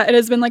before that, it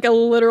has been like a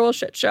literal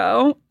shit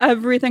show.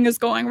 Everything is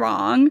going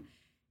wrong.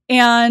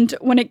 And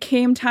when it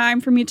came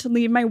time for me to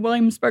leave my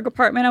Williamsburg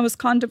apartment, I was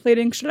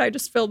contemplating, should I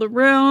just fill the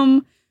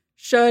room?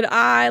 Should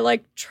I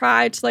like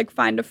try to like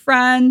find a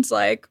friend?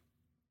 Like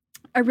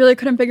I really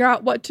couldn't figure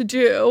out what to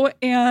do.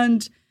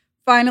 And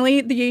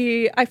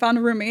finally I found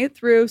a roommate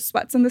through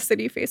Sweats in the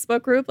City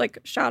Facebook group. Like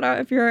shout out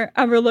if you're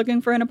ever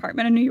looking for an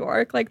apartment in New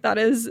York. Like that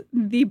is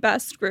the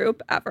best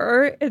group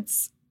ever.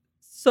 It's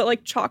so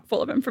like chock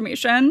full of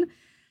information.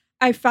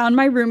 I found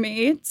my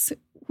roommate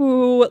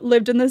who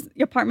lived in this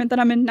apartment that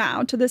I'm in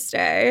now to this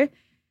day.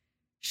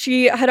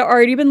 She had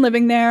already been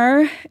living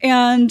there,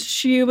 and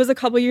she was a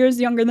couple years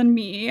younger than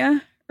me,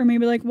 or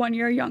maybe like 1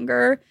 year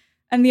younger.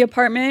 And the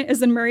apartment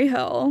is in Murray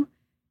Hill.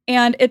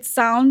 And it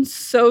sounds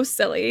so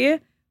silly,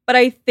 but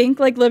I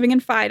think like living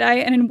in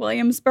Fidei and in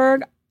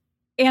Williamsburg,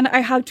 and I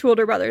have 2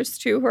 older brothers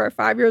too who are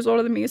 5 years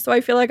older than me. So I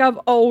feel like I've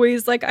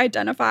always like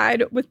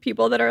identified with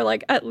people that are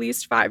like at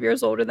least 5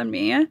 years older than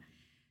me.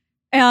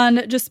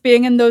 And just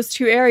being in those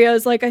 2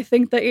 areas, like I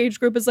think the age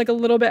group is like a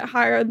little bit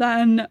higher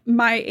than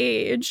my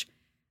age.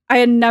 I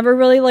had never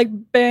really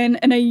like been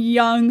in a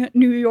young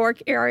New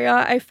York area,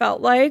 I felt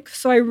like.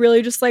 So I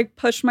really just like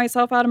pushed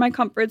myself out of my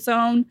comfort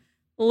zone,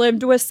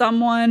 lived with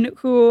someone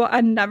who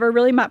I'd never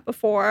really met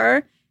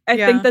before. I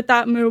think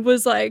that move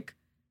was like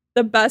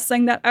the best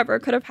thing that ever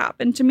could have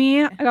happened to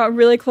me. I got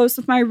really close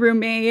with my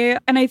roommate.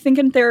 And I think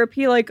in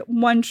therapy, like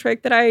one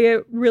trick that I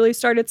really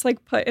started to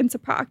like put into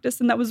practice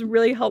and that was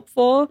really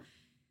helpful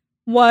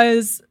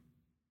was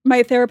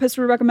my therapist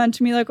would recommend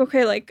to me like,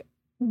 okay, like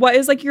what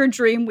is like your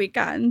dream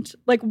weekend?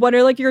 Like, what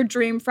are like your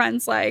dream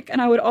friends like? And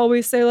I would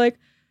always say like,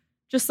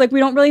 just like, we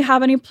don't really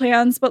have any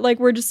plans, but like,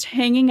 we're just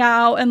hanging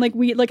out, and like,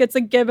 it's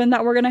a given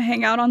that we're going to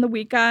hang out on the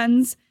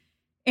weekends.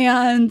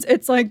 And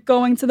it's like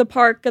going to the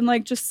park and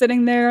like just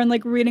sitting there and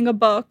like reading a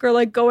book, or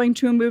like going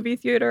to a movie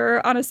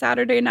theater on a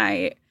Saturday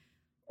night,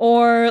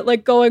 or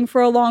like going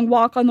for a long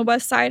walk on the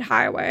West Side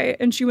Highway.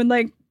 And she would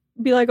like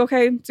be like,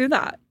 okay, do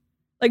that.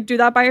 Like, do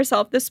that by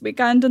yourself this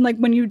weekend. And like,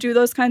 when you do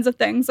those kinds of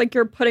things, like,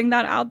 you're putting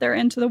that out there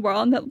into the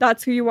world, that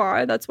that's who you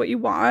are, that's what you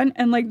want.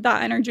 And like,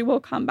 that energy will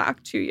come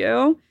back to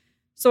you.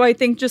 So I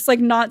think just like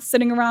not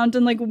sitting around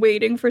and like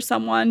waiting for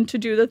someone to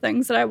do the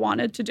things that I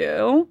wanted to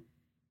do,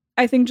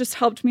 I think just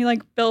helped me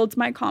like build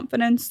my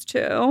confidence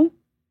too.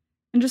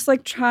 And just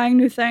like trying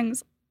new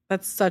things.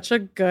 That's such a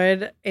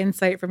good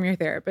insight from your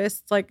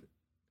therapist. Like,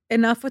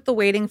 enough with the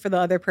waiting for the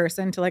other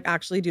person to like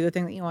actually do the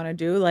thing that you want to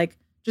do. Like,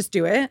 just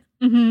do it.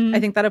 Mm-hmm. I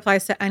think that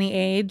applies to any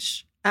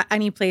age, at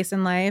any place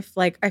in life.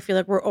 Like, I feel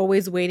like we're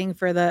always waiting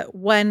for the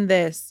when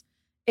this,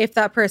 if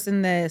that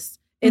person this,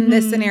 in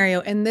this scenario,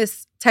 in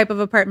this type of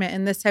apartment,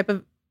 in this type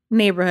of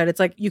neighborhood. It's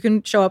like, you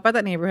can show up at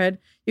that neighborhood,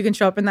 you can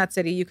show up in that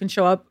city, you can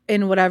show up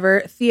in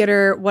whatever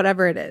theater,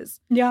 whatever it is.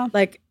 Yeah.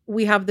 Like,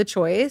 we have the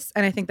choice,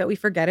 and I think that we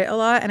forget it a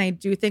lot. And I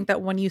do think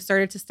that when you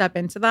started to step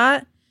into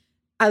that,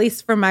 at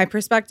least from my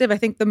perspective, I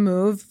think the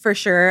move, for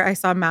sure, I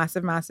saw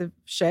massive, massive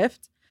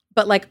shift.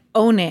 But like,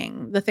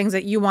 owning the things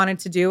that you wanted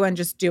to do and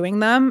just doing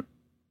them,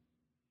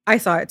 I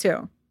saw it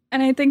too.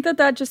 And I think that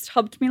that just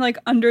helped me like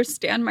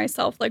understand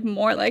myself like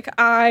more. Like,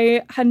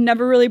 I had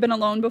never really been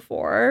alone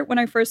before. When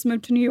I first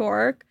moved to New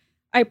York,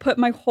 I put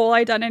my whole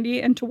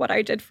identity into what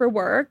I did for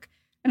work.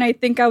 And I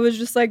think I was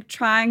just like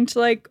trying to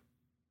like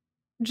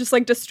just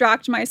like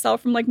distract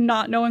myself from like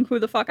not knowing who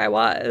the fuck I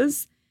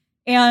was.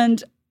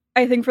 And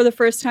I think for the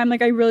first time,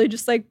 like, I really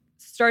just like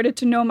started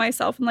to know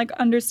myself and like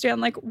understand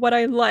like what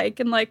I like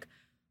and like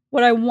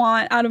what I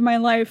want out of my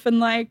life and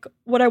like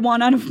what I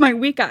want out of my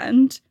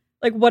weekend.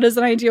 Like, what does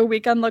an ideal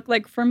weekend look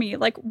like for me?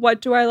 Like, what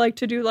do I like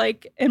to do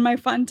like in my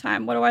fun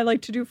time? What do I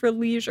like to do for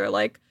leisure?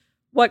 Like,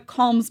 what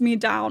calms me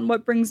down?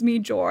 What brings me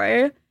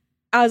joy?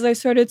 As I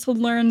started to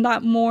learn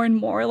that more and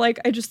more, like,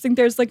 I just think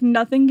there's like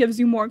nothing gives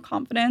you more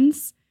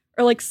confidence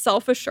or like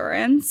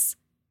self-assurance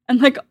and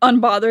like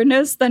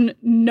unbotheredness than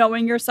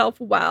knowing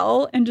yourself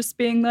well and just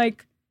being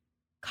like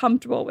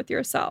comfortable with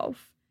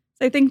yourself.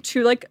 So I think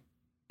too, like,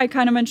 I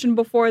kind of mentioned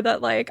before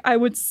that like I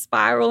would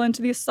spiral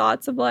into these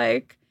thoughts of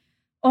like,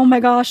 oh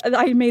my gosh,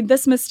 I made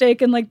this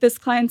mistake and like this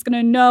client's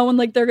gonna know and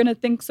like they're gonna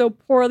think so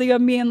poorly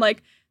of me and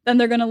like then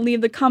they're gonna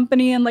leave the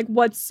company and like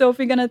what's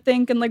Sophie gonna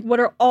think and like what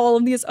are all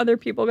of these other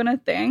people gonna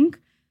think?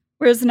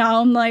 Whereas now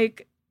I'm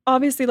like,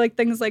 obviously like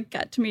things like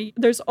get to me.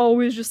 There's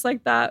always just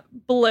like that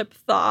blip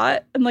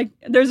thought and like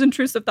there's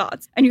intrusive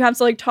thoughts and you have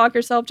to like talk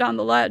yourself down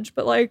the ledge,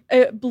 but like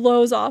it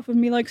blows off of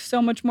me like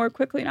so much more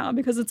quickly now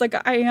because it's like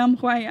I am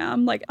who I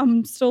am. Like,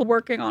 I'm still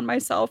working on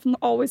myself and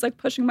always like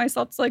pushing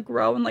myself to like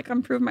grow and like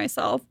improve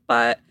myself,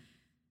 but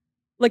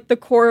like the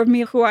core of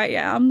me, who I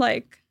am,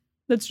 like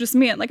that's just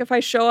me. And like if I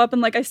show up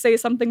and like I say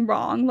something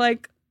wrong,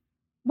 like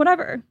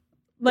whatever,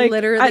 like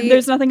Literally,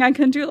 there's nothing I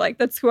can do. Like,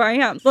 that's who I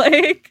am.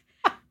 Like,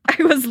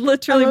 I was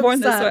literally born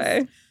this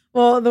way.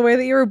 Well, the way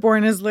that you were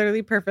born is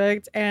literally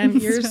perfect.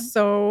 And you're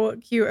so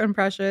cute and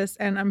precious.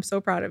 And I'm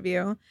so proud of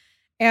you.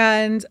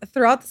 And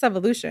throughout this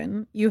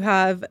evolution, you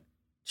have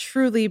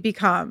truly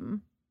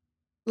become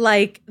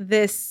like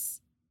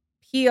this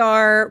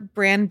PR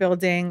brand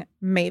building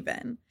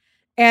maven.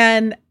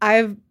 And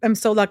I'm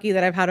so lucky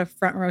that I've had a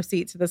front row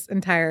seat to this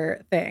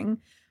entire thing.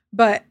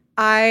 But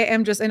I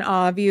am just in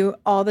awe of you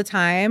all the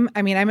time.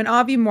 I mean, I'm in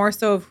awe of you more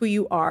so of who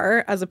you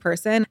are as a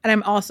person. And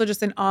I'm also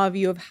just in awe of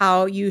you of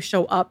how you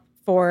show up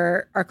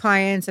for our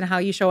clients and how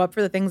you show up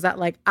for the things that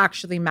like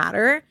actually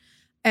matter.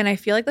 And I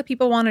feel like the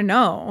people want to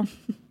know.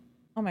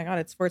 Oh my God,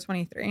 it's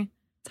 4:23.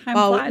 Time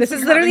flies. This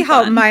is literally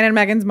how mine and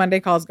Megan's Monday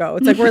calls go.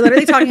 It's like we're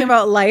literally talking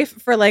about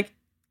life for like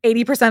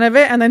 80% of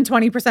it. And then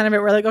 20% of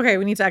it, we're like, okay,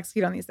 we need to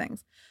execute on these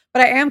things.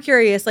 But I am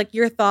curious, like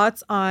your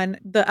thoughts on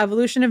the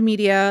evolution of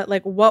media,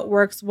 like what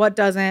works, what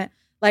doesn't.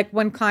 Like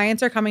when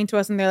clients are coming to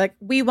us and they're like,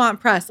 we want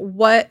press.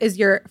 What is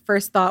your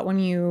first thought when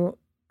you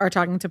are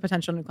talking to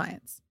potential new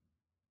clients?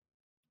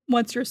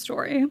 What's your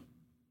story?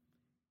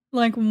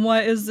 Like,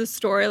 what is the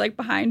story like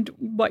behind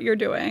what you're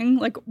doing?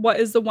 Like, what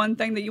is the one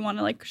thing that you want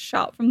to like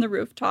shout from the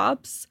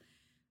rooftops?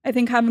 I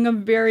think having a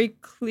very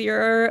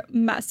clear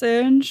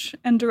message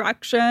and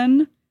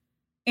direction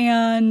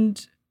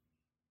and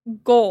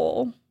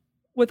goal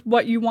with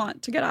what you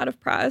want to get out of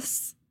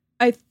press.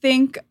 I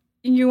think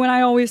you and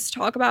I always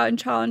talk about and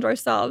challenge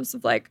ourselves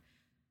of like,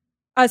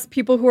 as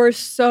people who are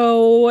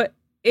so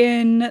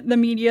in the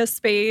media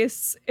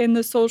space, in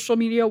the social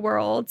media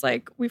world,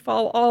 like we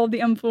follow all of the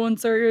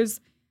influencers.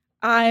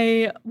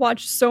 I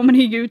watch so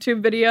many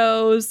YouTube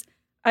videos.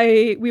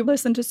 We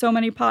listen to so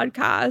many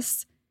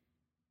podcasts.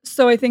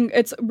 So I think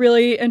it's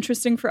really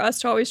interesting for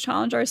us to always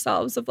challenge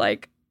ourselves of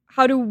like,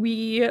 how do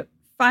we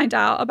find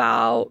out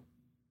about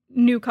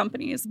new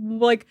companies.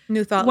 Like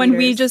New thought when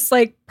leaders. we just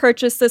like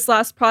purchased this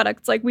last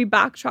product, it's like we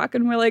backtrack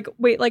and we're like,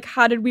 wait, like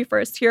how did we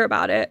first hear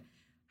about it?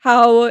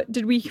 How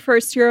did we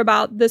first hear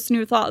about this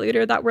new thought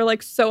leader that we're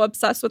like so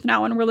obsessed with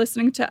now and we're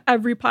listening to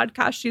every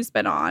podcast she's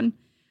been on?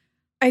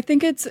 I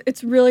think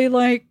it's really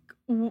like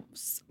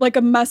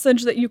a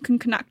message that you can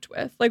connect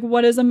with. Like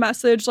what is a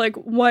message? Like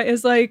what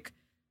is like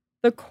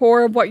the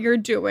core of what you're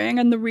doing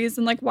and the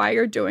reason like why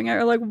you're doing it,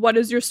 or like what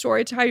is your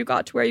story to how you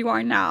got to where you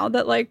are now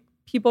that like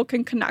people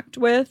can connect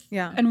with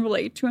and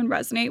relate to and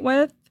resonate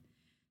with.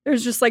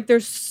 There's just like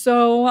there's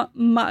so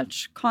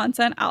much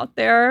content out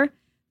there.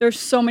 There's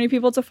so many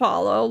people to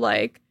follow,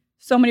 like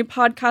so many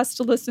podcasts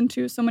to listen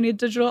to, so many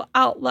digital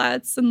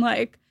outlets, and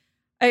like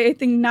I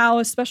think now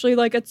especially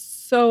like it's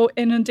so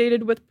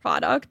inundated with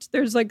product.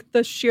 There's like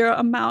the sheer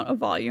amount of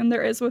volume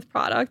there is with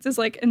product is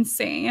like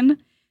insane,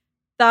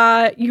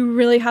 that you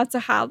really have to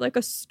have like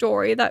a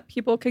story that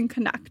people can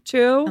connect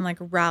to and like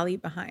rally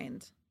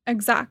behind.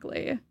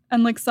 Exactly.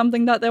 And like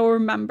something that they'll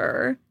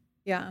remember.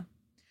 Yeah.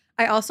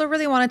 I also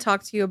really want to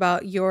talk to you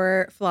about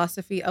your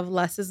philosophy of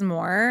less is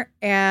more.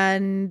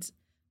 And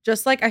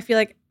just like I feel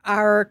like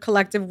our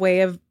collective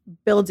way of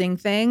building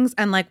things,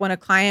 and like when a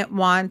client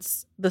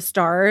wants the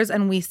stars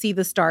and we see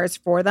the stars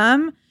for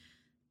them,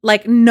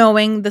 like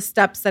knowing the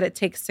steps that it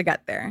takes to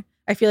get there.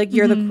 I feel like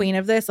you're the queen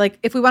of this. Like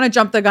if we want to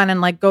jump the gun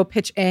and like go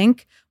pitch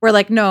ink, we're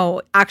like,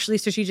 no, actually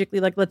strategically,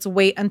 like let's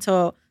wait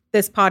until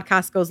this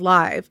podcast goes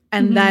live.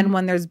 And then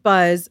when there's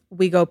buzz,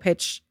 we go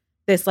pitch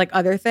this like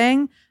other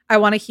thing. I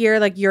want to hear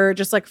like your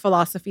just like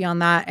philosophy on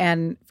that.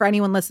 And for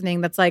anyone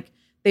listening that's like,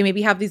 they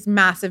maybe have these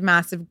massive,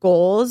 massive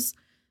goals.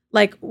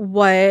 Like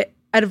what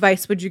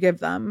advice would you give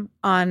them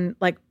on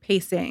like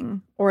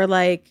pacing or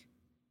like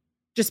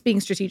just being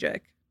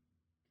strategic?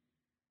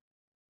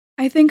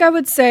 I think I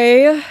would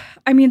say,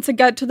 I mean, to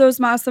get to those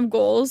massive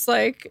goals,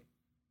 like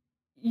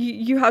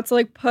you have to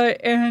like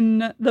put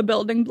in the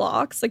building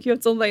blocks. Like you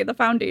have to lay the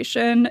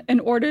foundation in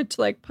order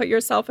to like put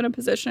yourself in a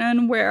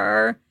position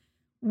where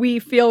we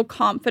feel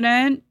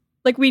confident.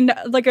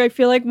 Like I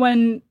feel like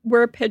when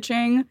we're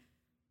pitching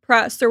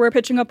press or we're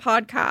pitching a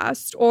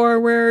podcast or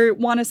we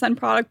want to send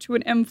product to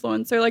an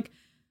influencer, like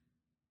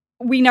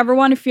we never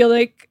want to feel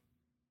like,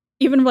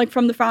 even like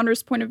from the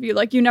founder's point of view,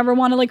 like you never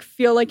want to like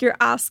feel like you're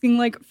asking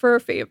like for a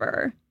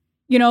favor,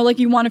 you know, like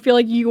you want to feel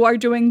like you are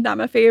doing them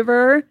a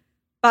favor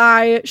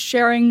by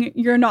sharing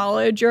your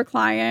knowledge, your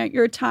client,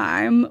 your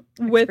time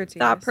with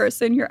that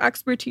person, your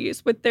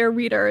expertise with their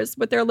readers,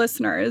 with their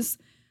listeners,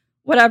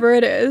 whatever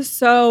it is.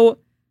 So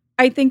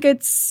I think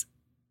it's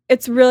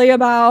really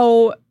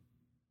about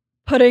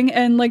putting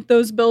in like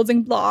those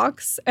building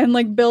blocks and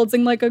like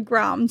building like a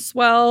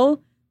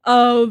groundswell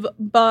of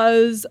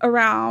buzz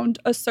around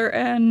a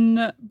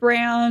certain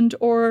brand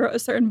or a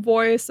certain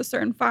voice, a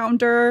certain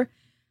founder.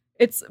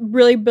 It's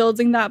really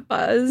building that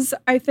buzz,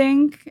 I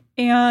think,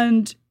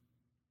 and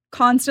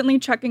constantly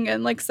checking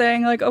in, like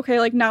saying like, okay,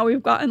 like now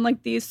we've gotten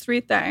like these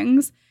 3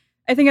 things.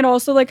 I think it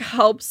also like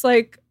helps,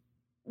 like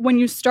when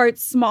you start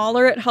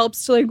smaller, it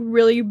helps to like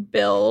really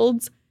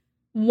build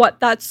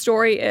what that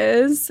story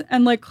is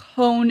and like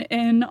hone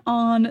in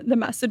on the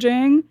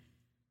messaging.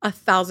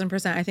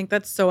 1,000%. I think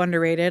that's so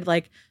underrated.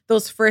 Like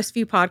those first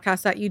few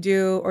podcasts that you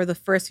do or the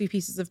first few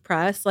pieces of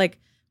press, like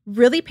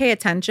really pay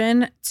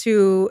attention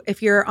to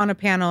if you're on a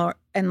panel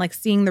and like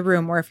seeing the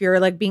room, or if you're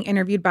like being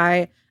interviewed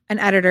by an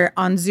editor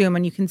on Zoom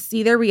and you can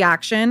see their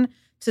reaction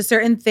to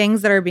certain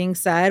things that are being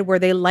said where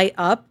they light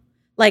up.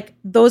 Like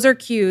those are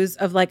cues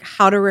of like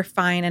how to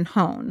refine and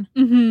hone.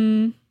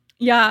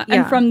 Yeah.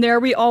 And from there,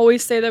 we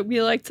always say that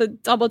we like to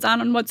double down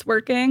on what's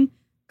working,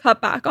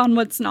 cut back on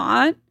what's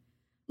not.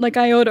 Like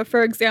Iota,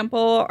 for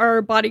example,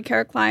 our body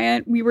care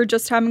client, we were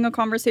just having a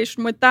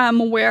conversation with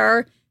them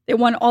where they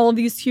won all of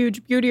these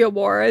huge beauty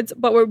awards,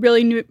 but what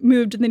really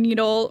moved the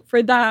needle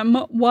for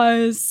them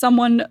was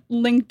someone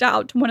linked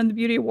out to one of the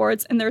beauty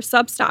awards in their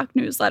Substack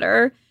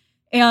newsletter,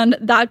 and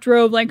that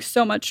drove like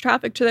so much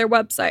traffic to their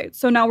website.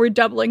 So now we're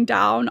doubling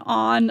down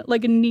on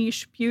like a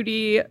niche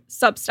beauty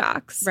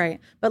Substacks. Right.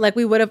 But like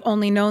we would have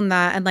only known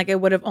that, and like it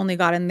would have only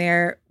gotten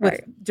there with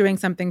doing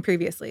something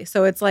previously.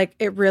 So it's like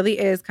it really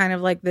is kind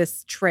of like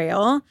this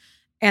trail.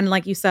 And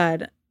like you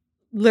said,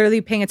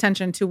 literally paying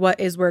attention to what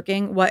is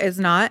working, what is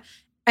not.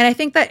 And I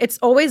think that it's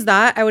always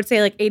that. I would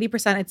say like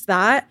 80% it's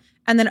that.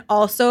 And then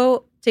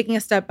also taking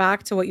a step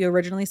back to what you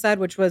originally said,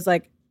 which was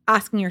like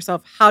asking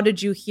yourself, how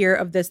did you hear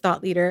of this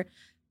thought leader?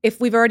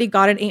 If we've already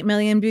gotten 8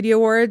 million beauty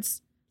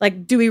awards,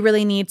 like, do we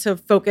really need to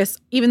focus,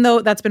 even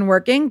though that's been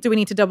working, do we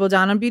need to double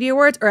down on beauty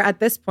awards? Or at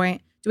this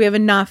point, do we have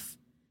enough?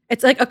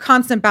 It's like a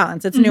constant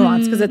balance. It's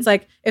nuanced because it's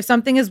like, if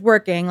something is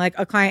working, like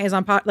a client is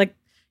on like,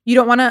 you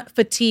don't want to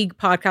fatigue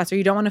podcasts or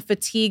you don't want to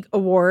fatigue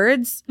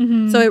awards.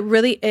 So it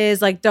really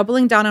is like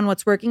doubling down on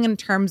what's working in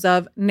terms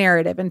of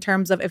narrative, in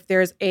terms of if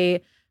there's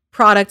a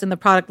product in the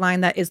product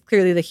line that is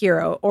clearly the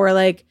hero, or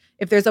like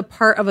if there's a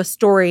part of a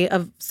story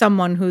of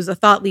someone who's a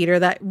thought leader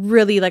that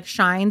really like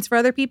shines for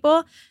other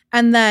people.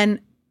 And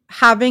then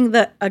having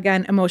the,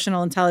 again,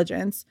 emotional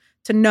intelligence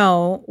to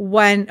know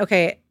when,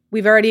 okay,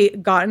 we've already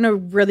gotten a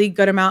really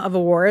good amount of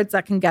awards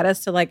that can get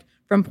us to like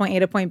from point A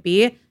to point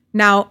B.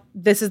 Now,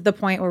 this is the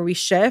point where we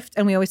shift,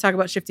 and we always talk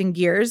about shifting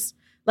gears.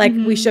 Like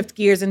we shift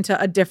gears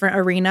into a different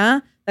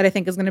arena that I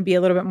think is going to be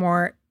a little bit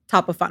more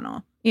top of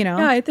funnel, you know?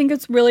 Yeah, I think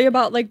it's really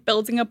about like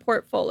building a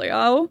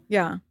portfolio.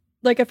 Yeah.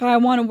 Like if I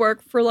want to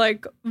work for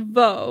like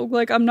Vogue,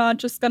 like I'm not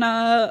just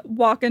gonna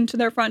walk into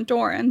their front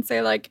door and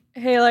say like,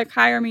 hey, like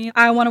hire me.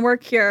 I want to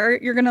work here.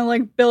 You're gonna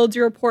like build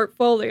your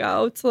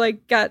portfolio to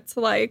like get to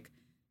like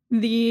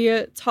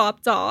the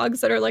top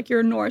dogs that are like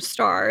your North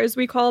Stars,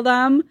 we call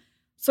them.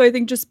 So I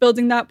think just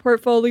building that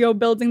portfolio,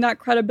 building that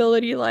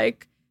credibility,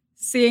 like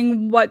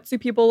seeing what do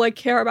people like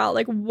care about,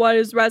 like what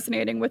is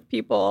resonating with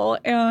people,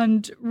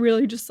 and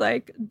really just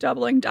like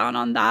doubling down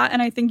on that.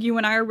 And I think you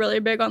and I are really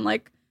big on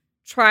like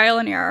trial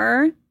and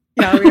error.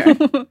 Yeah, we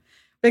are.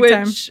 Big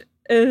time. Which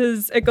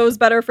is, it goes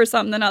better for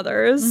some than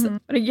others.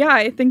 But yeah,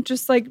 I think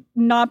just like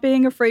not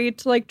being afraid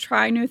to like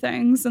try new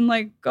things and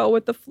like go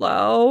with the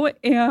flow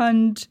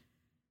and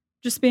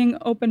just being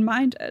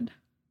open-minded.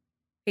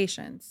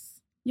 Patience.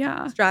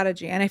 Yeah.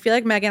 Strategy. And I feel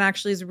like Megan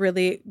actually is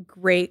really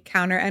great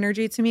counter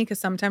energy to me, because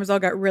sometimes I'll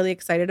get really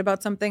excited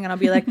about something and I'll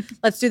be like,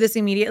 let's do this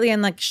immediately.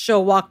 And like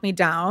she'll walk me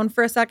down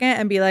for a second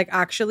and be like,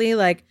 actually,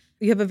 like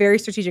you have a very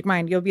strategic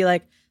mind. You'll be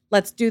like,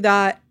 let's do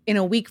that in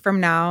a week from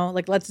now.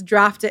 Like, let's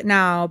draft it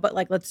now, but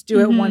like, let's do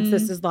it once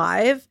this is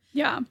live.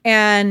 Yeah.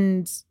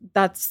 And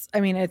that's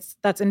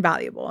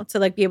invaluable to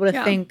like be able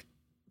to think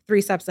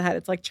 3 steps ahead.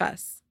 It's like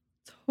chess.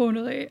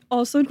 Totally.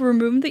 Also,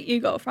 remove the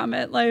ego from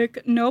it. Like,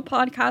 no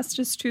podcast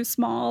is too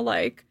small.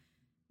 Like,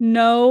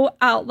 no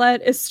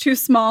outlet is too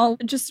small.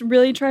 Just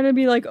really try to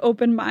be like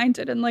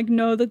open-minded and like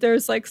know that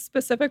there's like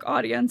specific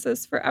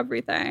audiences for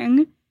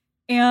everything.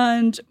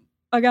 And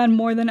again,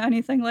 more than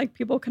anything, like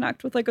people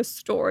connect with like a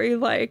story.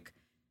 Like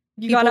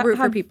you gotta root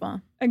for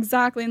people.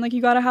 Exactly. And like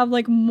you gotta have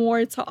like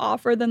more to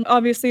offer than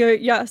obviously,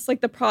 yes,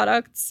 like the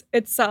product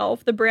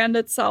itself, the brand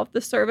itself,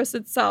 the service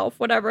itself,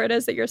 whatever it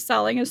is that you're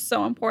selling is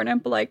so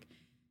important. But like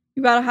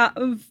you gotta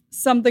have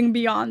something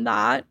beyond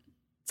that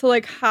to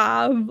like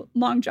have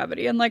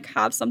longevity and like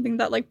have something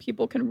that like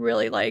people can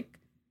really like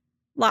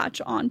latch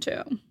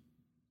onto.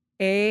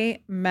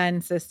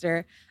 Amen,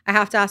 sister. I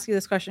have to ask you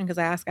this question because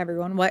I ask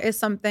everyone. What is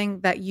something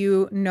that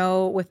you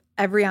know with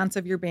every ounce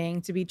of your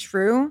being to be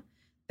true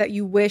that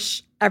you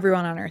wish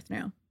everyone on earth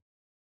knew?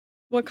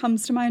 What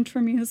comes to mind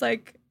for me is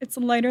like, it's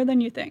lighter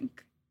than you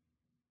think.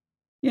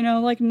 You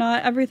know, like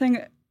not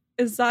everything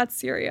is that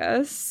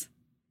serious.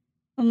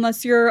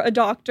 Unless you're a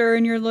doctor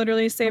and you're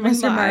literally saving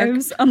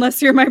lives.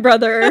 Unless you're my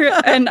brother.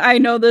 And I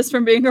know this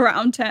from being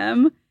around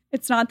him.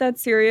 It's not that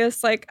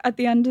serious. Like at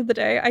the end of the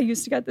day, I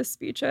used to get this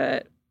speech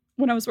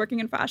when I was working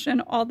in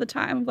fashion all the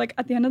time. Like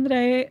at the end of the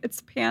day,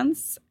 it's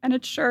pants and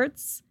it's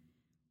shirts.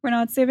 We're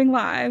not saving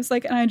lives.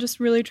 Like, and I just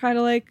really try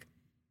to like,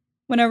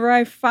 whenever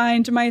I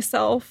find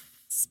myself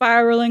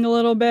spiraling a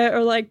little bit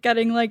or like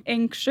getting like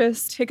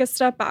anxious, take a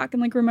step back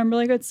and like remember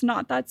like it's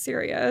not that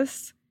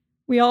serious.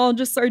 We all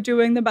just are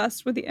doing the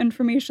best with the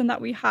information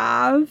that we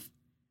have.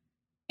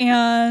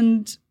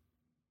 And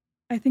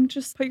I think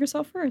just put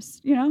yourself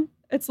first, you know?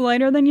 It's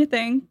lighter than you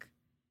think.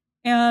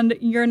 And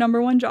your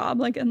number one job,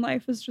 like in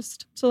life, is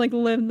just to like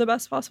live the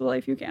best possible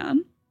life you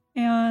can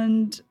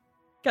and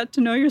get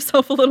to know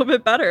yourself a little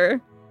bit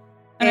better.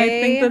 And I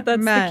think that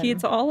that's the key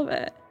to all of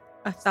it.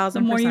 1,000%.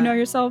 The more you know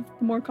yourself,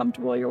 the more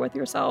comfortable you're with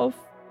yourself,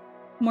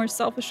 the more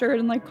self-assured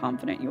and like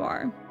confident you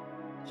are.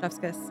 Chef's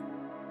kiss.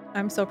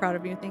 I'm so proud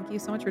of you. Thank you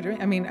so much for doing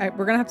it. I mean,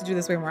 we're going to have to do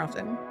this way more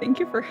often. Thank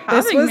you for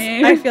having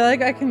me. I feel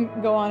like I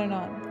can go on and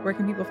on. Where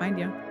can people find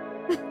you?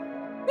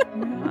 Oh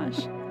my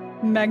gosh.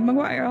 Meg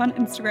Maguire on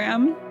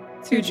Instagram.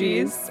 2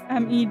 G's.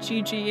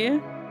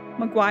 Megg.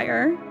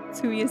 Maguire.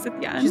 2 E's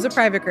at the end. She's a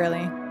private girly.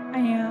 I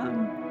am.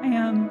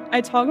 I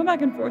toggle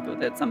back and forth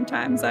with it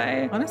sometimes.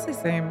 Honestly,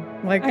 same.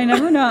 Like I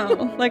never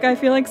know. Like I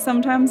feel like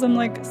sometimes I'm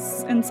like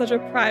in such a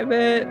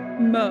private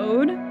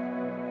mode.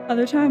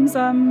 Other times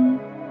I'm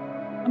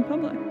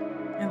public.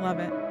 I love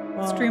it.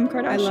 Well, Stream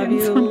Kardashians. I love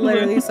you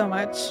literally so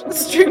much.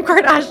 Stream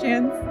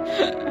Kardashians.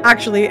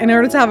 Actually, in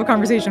order to have a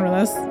conversation with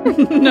us.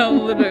 No,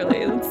 literally.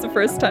 It's the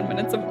first 10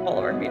 minutes of all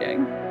of our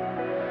meeting.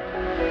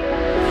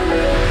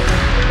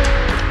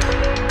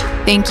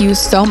 Thank you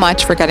so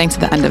much for getting to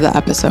the end of the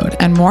episode.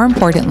 And more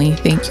importantly,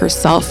 thank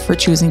yourself for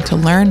choosing to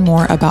learn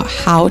more about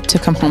how to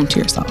come home to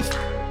yourself.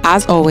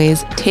 As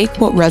always, take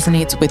what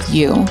resonates with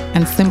you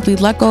and simply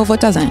let go of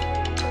what doesn't.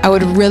 I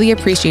would really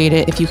appreciate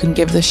it if you can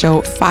give the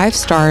show 5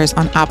 stars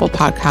on Apple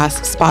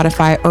Podcasts,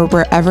 Spotify, or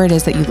wherever it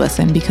is that you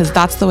listen, because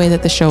that's the way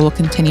that the show will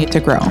continue to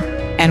grow.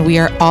 And we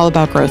are all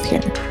about growth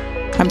here.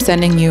 I'm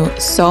sending you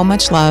so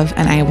much love,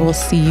 and I will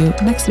see you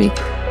next week.